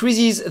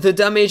increases the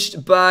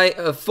damage by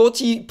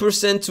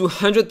 40% to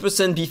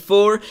 100%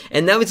 before,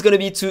 and now it's gonna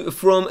be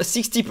from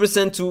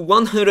 60% to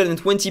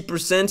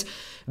 120%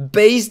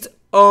 based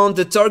on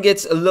the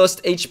target's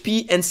lost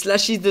HP and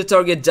slashes the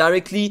target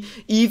directly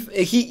if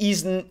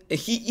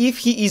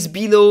he is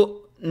below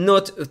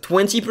not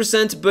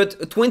 20% but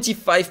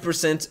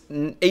 25%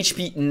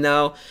 HP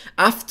now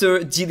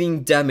after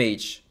dealing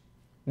damage.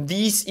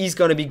 This is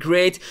gonna be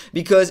great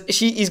because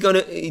she is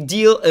gonna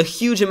deal a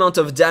huge amount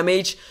of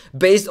damage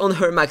based on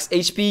her max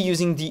HP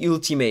using the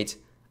ultimate.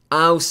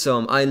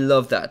 Awesome, I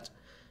love that.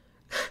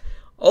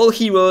 All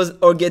heroes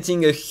are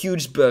getting a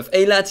huge buff.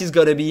 Eilat is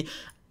gonna be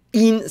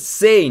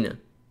insane.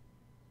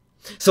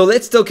 So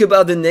let's talk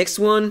about the next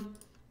one.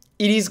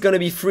 It is gonna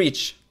be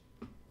Frich.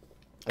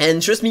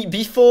 And trust me,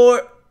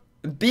 before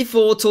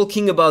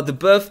talking about the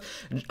buff,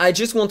 I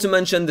just want to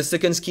mention the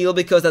second skill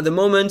because at the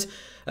moment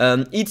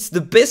it's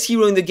the best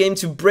hero in the game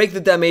to break the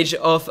damage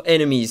of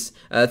enemies,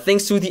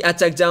 thanks to the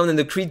attack down and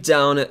the crit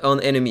down on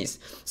enemies.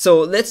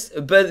 So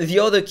but the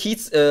other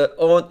kits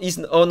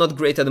are not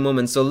great at the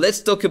moment. So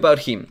let's talk about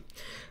him.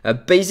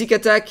 Basic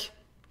attack.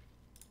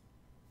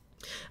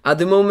 At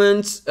the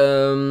moment,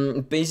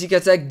 basic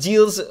attack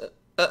deals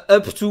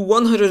up to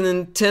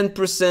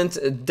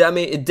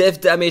 110% death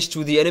damage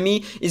to the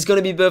enemy. Is going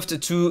to be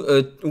buffed to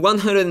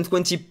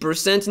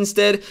 120%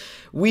 instead,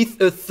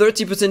 with a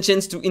 30%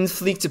 chance to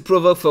inflict a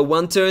provoke for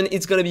 1 turn.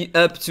 It's going to be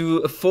up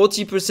to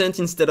 40%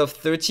 instead of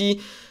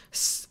 30%,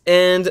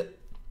 and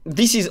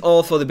this is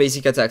all for the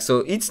basic attack. So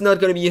it's not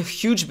going to be a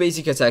huge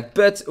basic attack,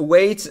 but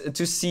wait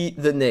to see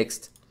the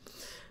next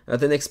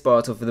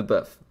part of the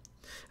buff.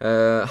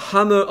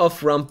 Hammer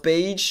of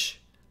Rampage.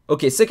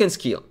 Okay, second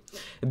skill.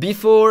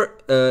 Before,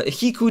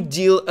 he could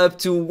deal up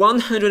to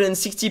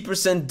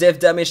 160% death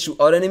damage to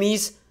all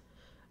enemies,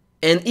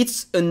 and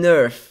it's a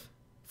nerf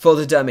for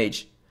the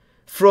damage.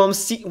 From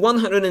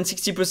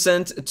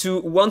 160%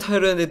 to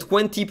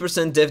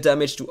 120% death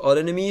damage to all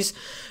enemies,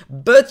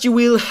 but you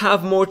will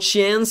have more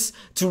chance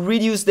to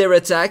reduce their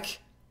attack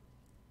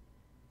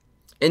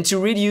and to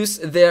reduce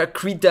their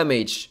crit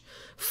damage.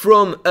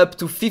 From up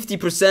to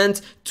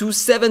 50% to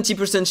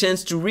 70%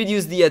 chance to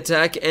reduce the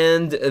attack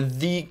and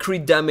the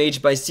crit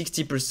damage by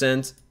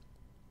 60%.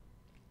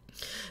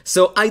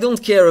 So I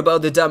don't care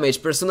about the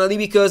damage personally,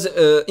 because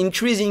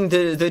increasing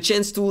the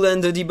chance to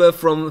land the debuff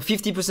from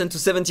 50% to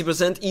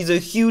 70% is a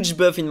huge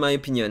buff in my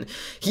opinion.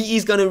 He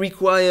is gonna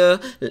require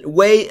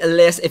way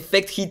less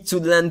effect hit to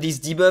land this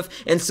debuff,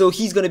 and so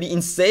he's gonna be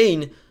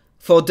insane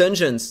for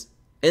dungeons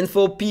and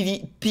for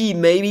PvP,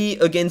 maybe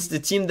against the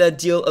team that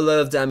deal a lot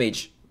of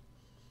damage.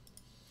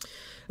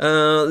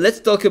 Let's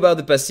talk about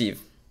the passive.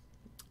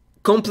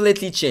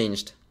 Completely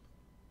changed.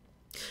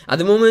 At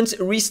the moment,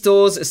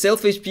 restores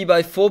self HP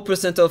by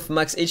 4% of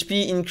max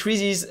HP,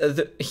 increases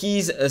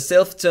his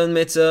self-turn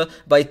meter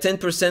by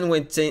 10%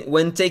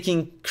 when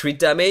taking crit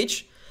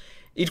damage.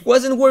 It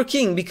wasn't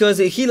working because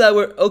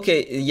healer...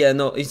 Okay, yeah,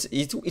 no,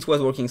 it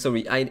was working,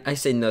 sorry, I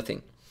said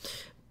nothing.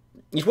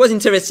 It was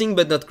interesting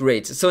but not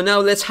great. So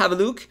now let's have a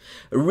look.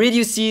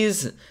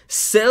 Reduces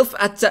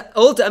self-attack,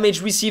 all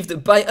damage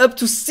received by up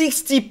to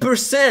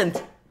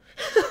 60%.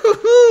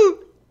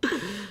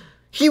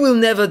 He will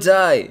never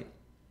die.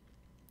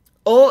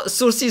 All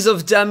sources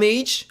of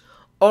damage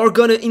are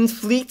gonna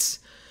inflict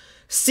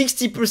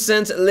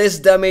 60% less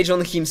damage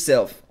on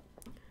himself.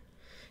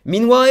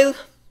 Meanwhile,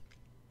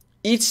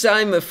 each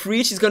time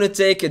Frich is gonna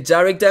take a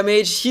direct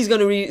damage, he's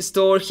gonna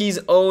restore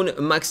his own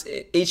max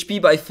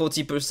HP by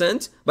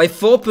 40%, by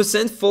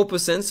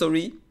 4%,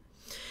 sorry,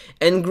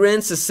 and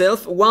grants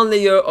self 1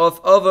 layer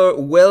of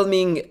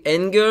overwhelming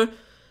anger.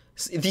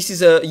 This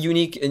is a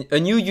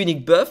new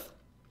unique buff,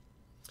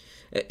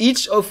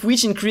 each of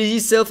which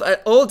increases self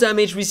at all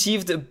damage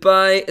received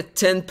by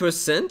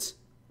 10%.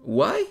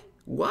 Why?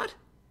 What?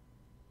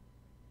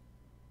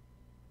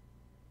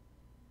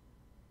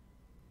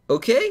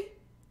 Okay.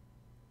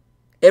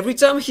 Every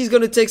time he's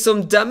gonna take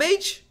some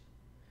damage,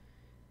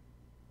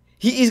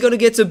 he is gonna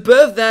get a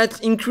buff that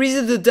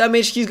increases the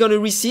damage he's gonna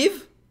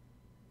receive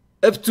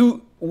up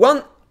to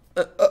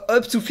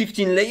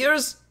 15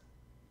 layers.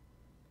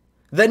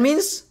 That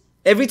means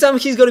every time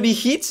he's gonna be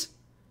hit,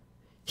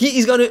 he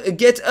is gonna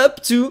get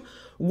up to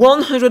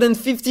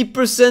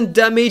 150%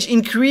 damage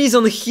increase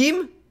on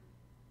him.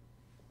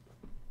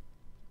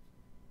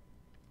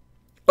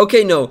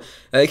 Okay, no,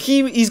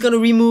 he is gonna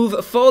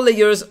remove 4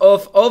 layers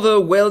of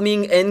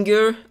overwhelming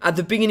anger at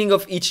the beginning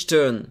of each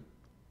turn.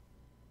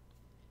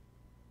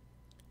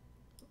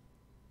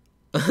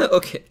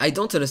 Okay, I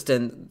don't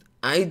understand.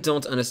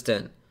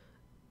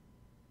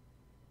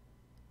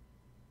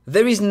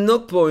 There is no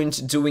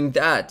point doing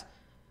that.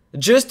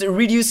 Just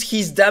reduce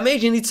his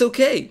damage and it's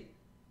okay.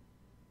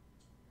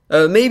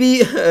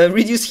 Maybe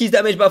reduce his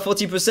damage by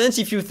 40%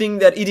 if you think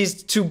that it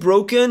is too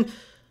broken,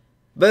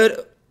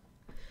 but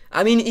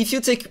I mean, if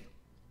you take...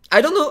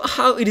 I don't know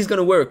how it is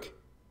gonna work.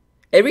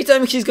 Every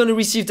time he's gonna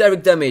receive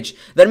direct damage,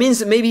 that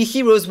means maybe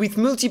heroes with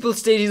multiple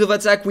stages of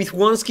attack with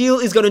one skill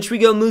is gonna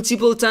trigger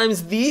multiple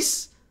times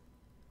this.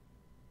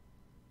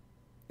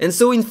 And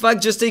so in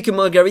fact, just take a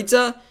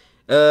Margarita.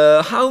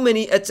 How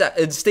many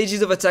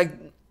stages of attack?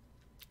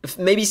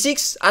 Maybe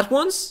 6 at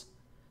once?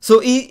 So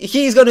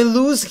he is gonna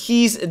lose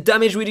his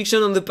damage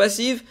reduction on the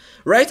passive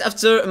right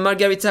after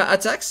Margarita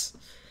attacks.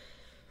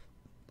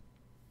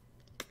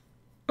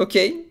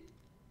 Okay,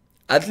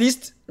 at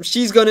least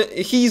he's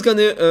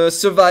gonna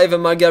survive a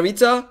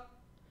Margarita.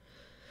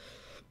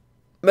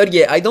 But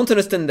yeah, I don't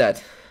understand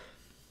that.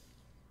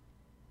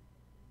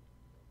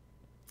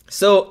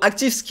 So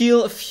active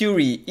skill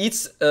Fury.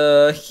 It's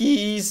there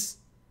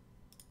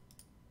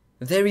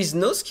is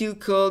no skill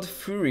called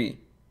Fury.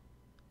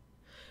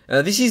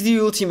 This is the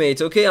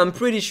ultimate, okay? I'm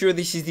pretty sure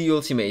this is the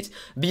ultimate.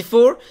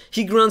 Before,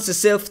 he grants a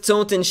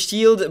self-taunt and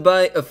shield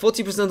by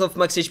 40% of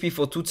max HP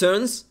for 2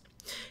 turns.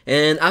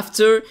 And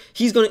after,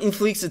 he's gonna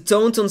inflict a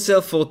taunt on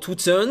self for 2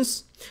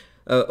 turns.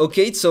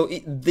 Okay, so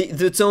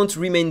the taunt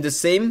remained the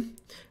same.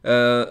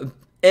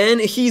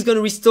 And he's gonna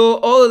restore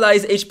all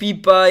allies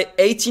HP by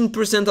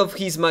 18% of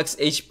his max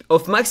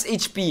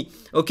HP.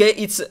 Okay,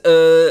 it's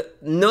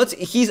not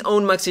his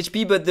own max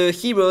HP, but the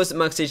hero's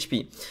max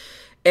HP.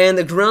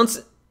 And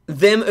grants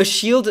them a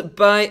shield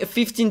by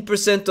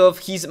 15% of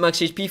his max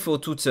HP for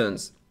 2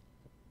 turns.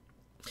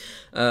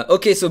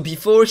 Okay, so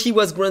before he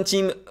was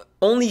granting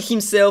only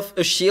himself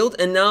a shield,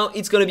 and now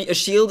it's gonna be a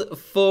shield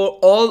for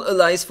all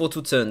allies for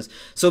 2 turns.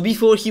 So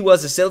before he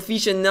was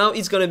selfish, and now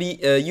it's gonna be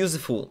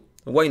useful.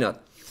 Why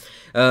not?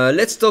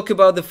 Let's talk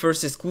about the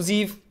first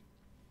exclusive.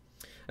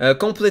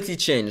 Completely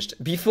changed.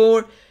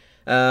 Before,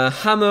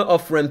 Hammer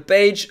of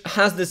Rampage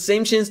has the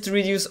same chance to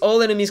reduce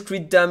all enemies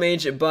crit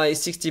damage by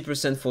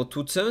 60% for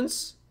 2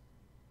 turns.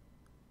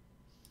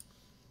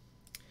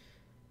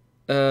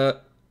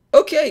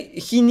 Okay,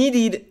 he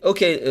needed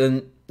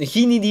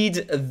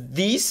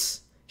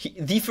this,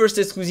 the first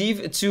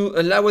exclusive, to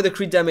lower the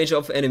crit damage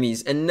of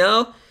enemies, and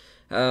now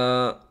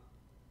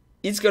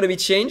it's gonna be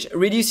changed.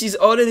 Reduces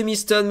all enemies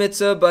stun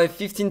meter by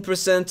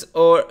 15%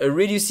 or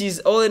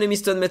reduces all enemies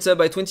stun meter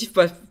by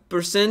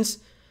 25%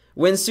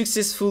 when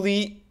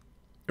successfully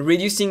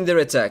reducing their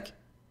attack.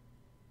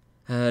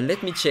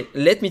 Let me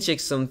check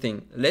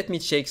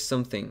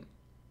something.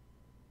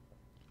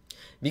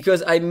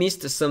 Because I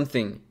missed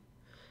something.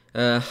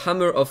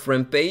 Hammer of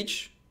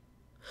Rampage.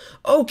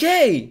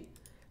 Okay!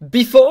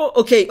 Before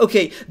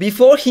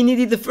he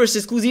needed the first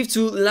exclusive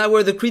to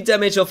lower the crit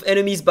damage of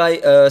enemies by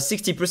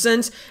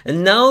 60%,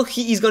 and now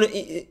he is gonna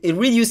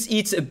reduce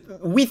it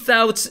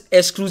without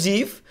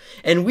exclusive,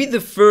 and with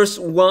the first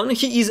one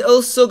he is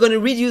also gonna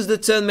reduce the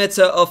turn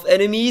meta of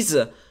enemies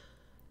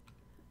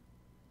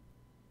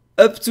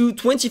up to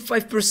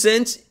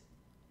 25%.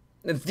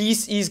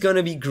 This is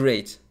gonna be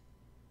great.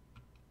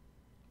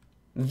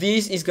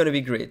 This is gonna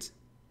be great.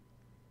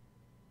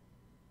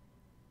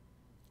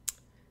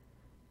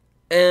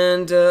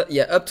 And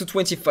yeah, up to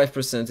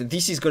 25%.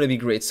 This is gonna be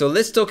great. So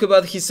let's talk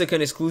about his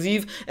second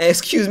exclusive.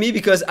 Excuse me,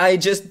 because I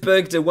just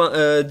bugged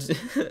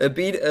a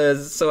bit,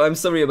 so I'm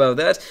sorry about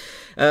that.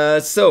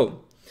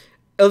 So,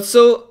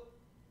 also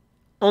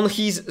on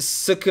his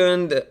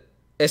second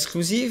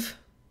exclusive,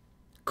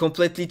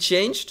 completely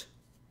changed.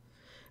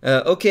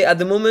 Okay, at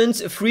the moment,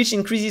 Frich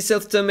increases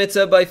self-turn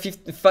meta by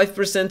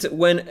 5%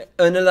 when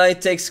an ally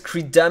takes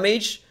crit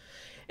damage.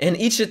 And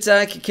each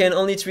attack can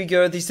only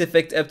trigger this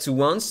effect up to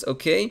once,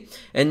 okay?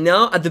 And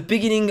now, at the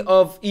beginning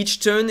of each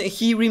turn,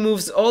 he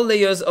removes all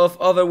layers of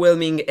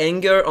overwhelming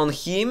anger on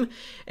him,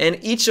 and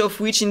each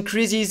of which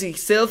increases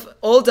itself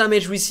all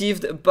damage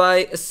received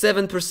by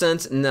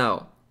 7%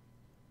 now.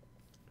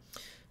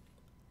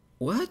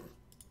 What?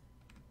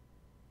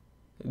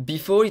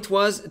 Before it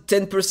was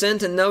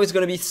 10% and now it's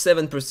gonna be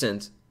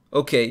 7%.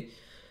 Okay.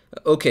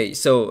 Okay,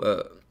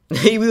 so...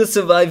 he will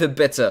survive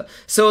better.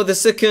 So the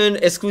second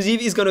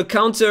exclusive is gonna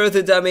counter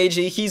the damage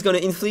he's gonna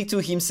inflict to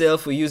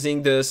himself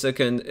using the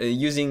second,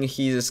 using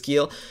his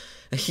skill,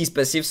 his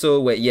passive. So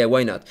well, yeah,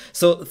 why not?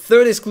 So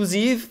third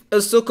exclusive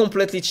also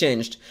completely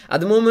changed. At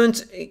the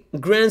moment, it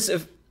grants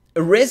a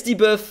rest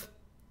debuff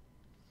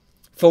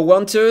for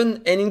 1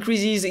 turn and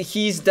increases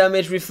his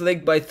damage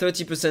reflect by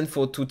 30%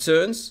 for 2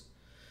 turns.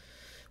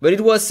 But it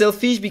was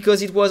selfish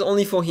because it was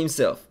only for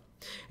himself.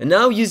 And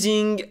now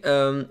using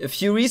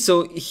Fury,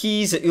 so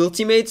his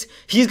ultimate,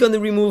 he's gonna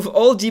remove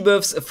all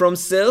debuffs from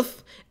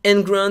self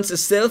and grants a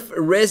self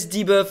rest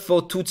debuff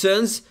for 2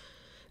 turns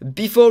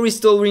before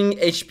restoring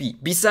HP.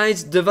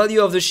 Besides, the value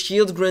of the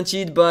shield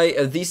granted by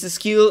this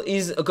skill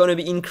is gonna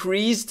be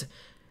increased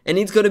and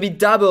it's gonna be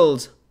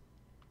doubled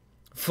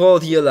for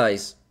the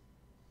allies.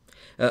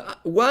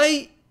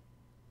 Why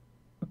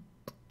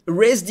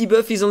rest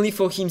debuff is only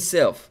for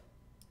himself?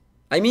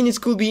 I mean,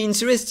 it could be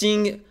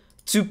interesting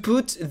to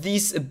put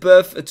this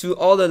buff to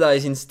all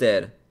allies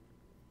instead.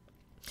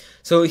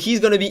 So he's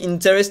gonna be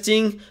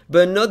interesting,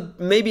 but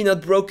maybe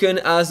not broken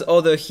as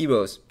other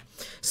heroes.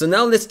 So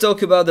now let's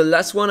talk about the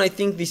last one. I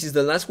think this is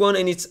the last one,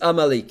 and it's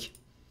Amalic.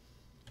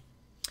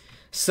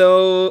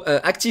 So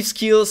active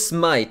skill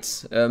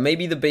Smite.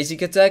 Maybe the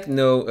basic attack?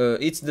 No,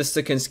 it's the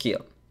second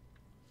skill.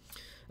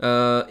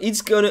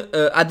 It's gonna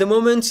at the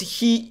moment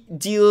he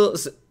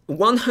deals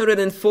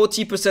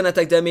 140%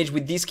 attack damage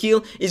with this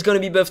skill. It's gonna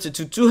be buffed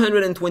to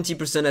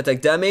 220%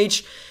 attack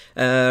damage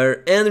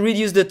and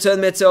reduce the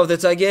turn meter of the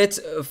target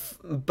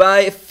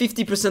by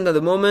 50% at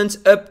the moment,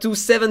 up to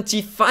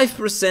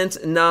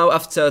 75% now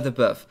after the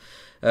buff.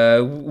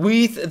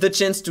 With the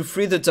chance to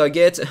free the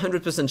target,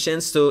 100%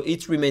 chance, so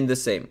it remained the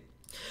same.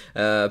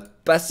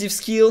 Passive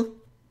skill.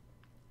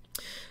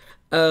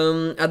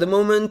 At the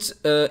moment,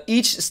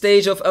 each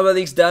stage of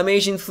Amalic's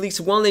damage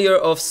inflicts one layer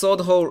of sword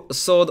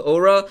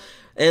aura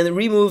and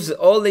removes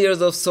all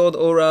layers of sword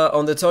aura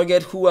on the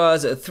target who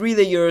has 3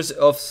 layers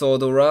of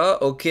sword aura.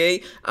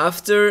 Okay,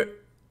 afterward,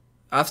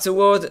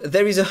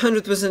 there is a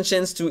 100%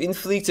 chance to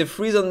inflict a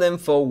freeze on them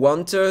for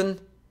 1 turn.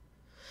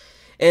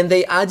 And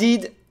they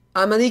added,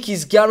 Amalic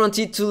is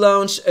guaranteed to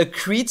launch a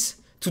crit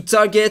to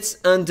targets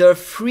under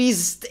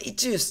freeze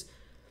status.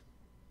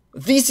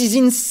 This is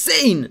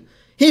insane!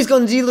 He's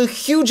gonna deal a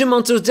huge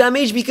amount of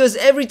damage because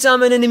every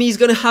time an enemy is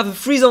gonna have a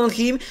freeze on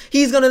him,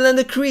 he's gonna land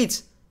a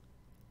crit.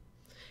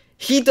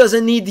 He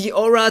doesn't need the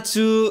aura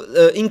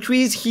to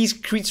increase his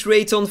crit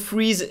rate on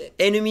freeze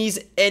enemies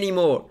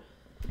anymore.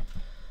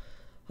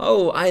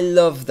 Oh, I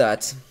love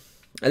that.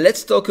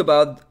 Let's talk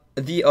about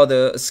the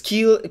other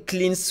skill,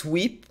 Clean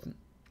Sweep.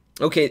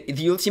 Okay,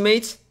 the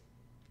ultimate.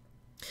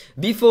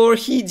 Before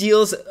he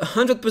deals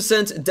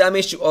 100%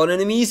 damage to all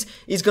enemies,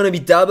 it's gonna be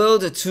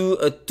doubled to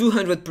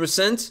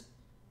 200%.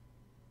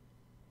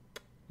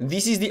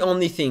 This is the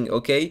only thing,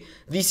 okay?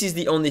 This is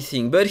the only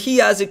thing. But he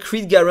has a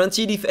crit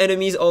guaranteed if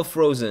enemies are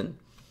frozen.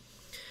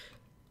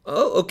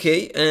 Oh,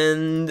 okay.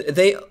 And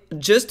they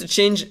just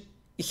changed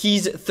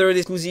his third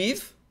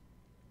exclusive.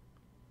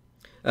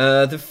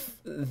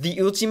 The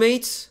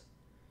ultimate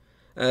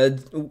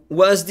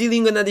was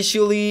dealing an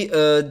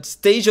additional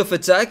stage of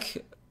attack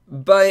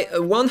by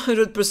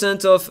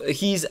 100% of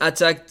his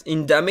attack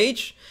in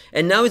damage.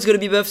 And now it's going to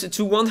be buffed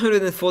to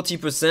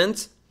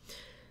 140%.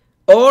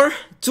 Or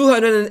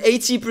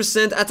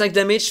 280% attack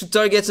damage to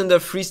targets under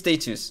free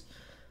status.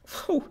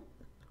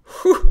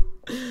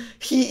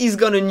 He is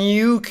gonna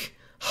nuke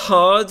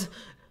hard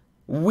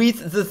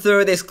with the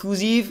third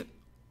exclusive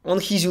on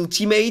his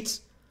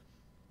ultimate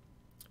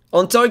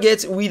on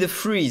target with a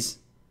freeze.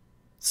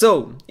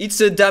 So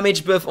it's a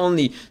damage buff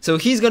only. So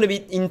he's gonna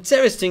be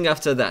interesting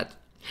after that.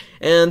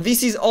 And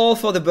this is all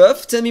for the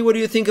buff. Tell me what do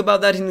you think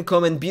about that in the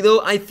comment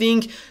below. I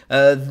think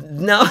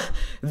now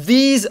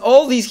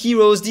all these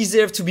heroes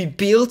deserve to be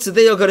built.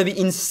 They are gonna be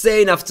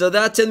insane after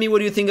that. Tell me what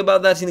do you think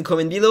about that in the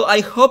comment below.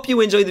 I hope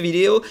you enjoyed the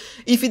video.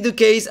 If it's the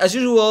case, as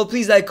usual,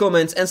 please like,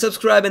 comment and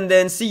subscribe, and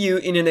then see you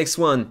in the next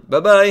one.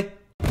 Bye bye.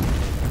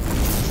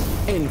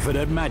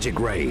 Infinite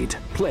Magicraid.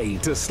 Play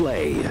to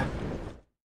slay.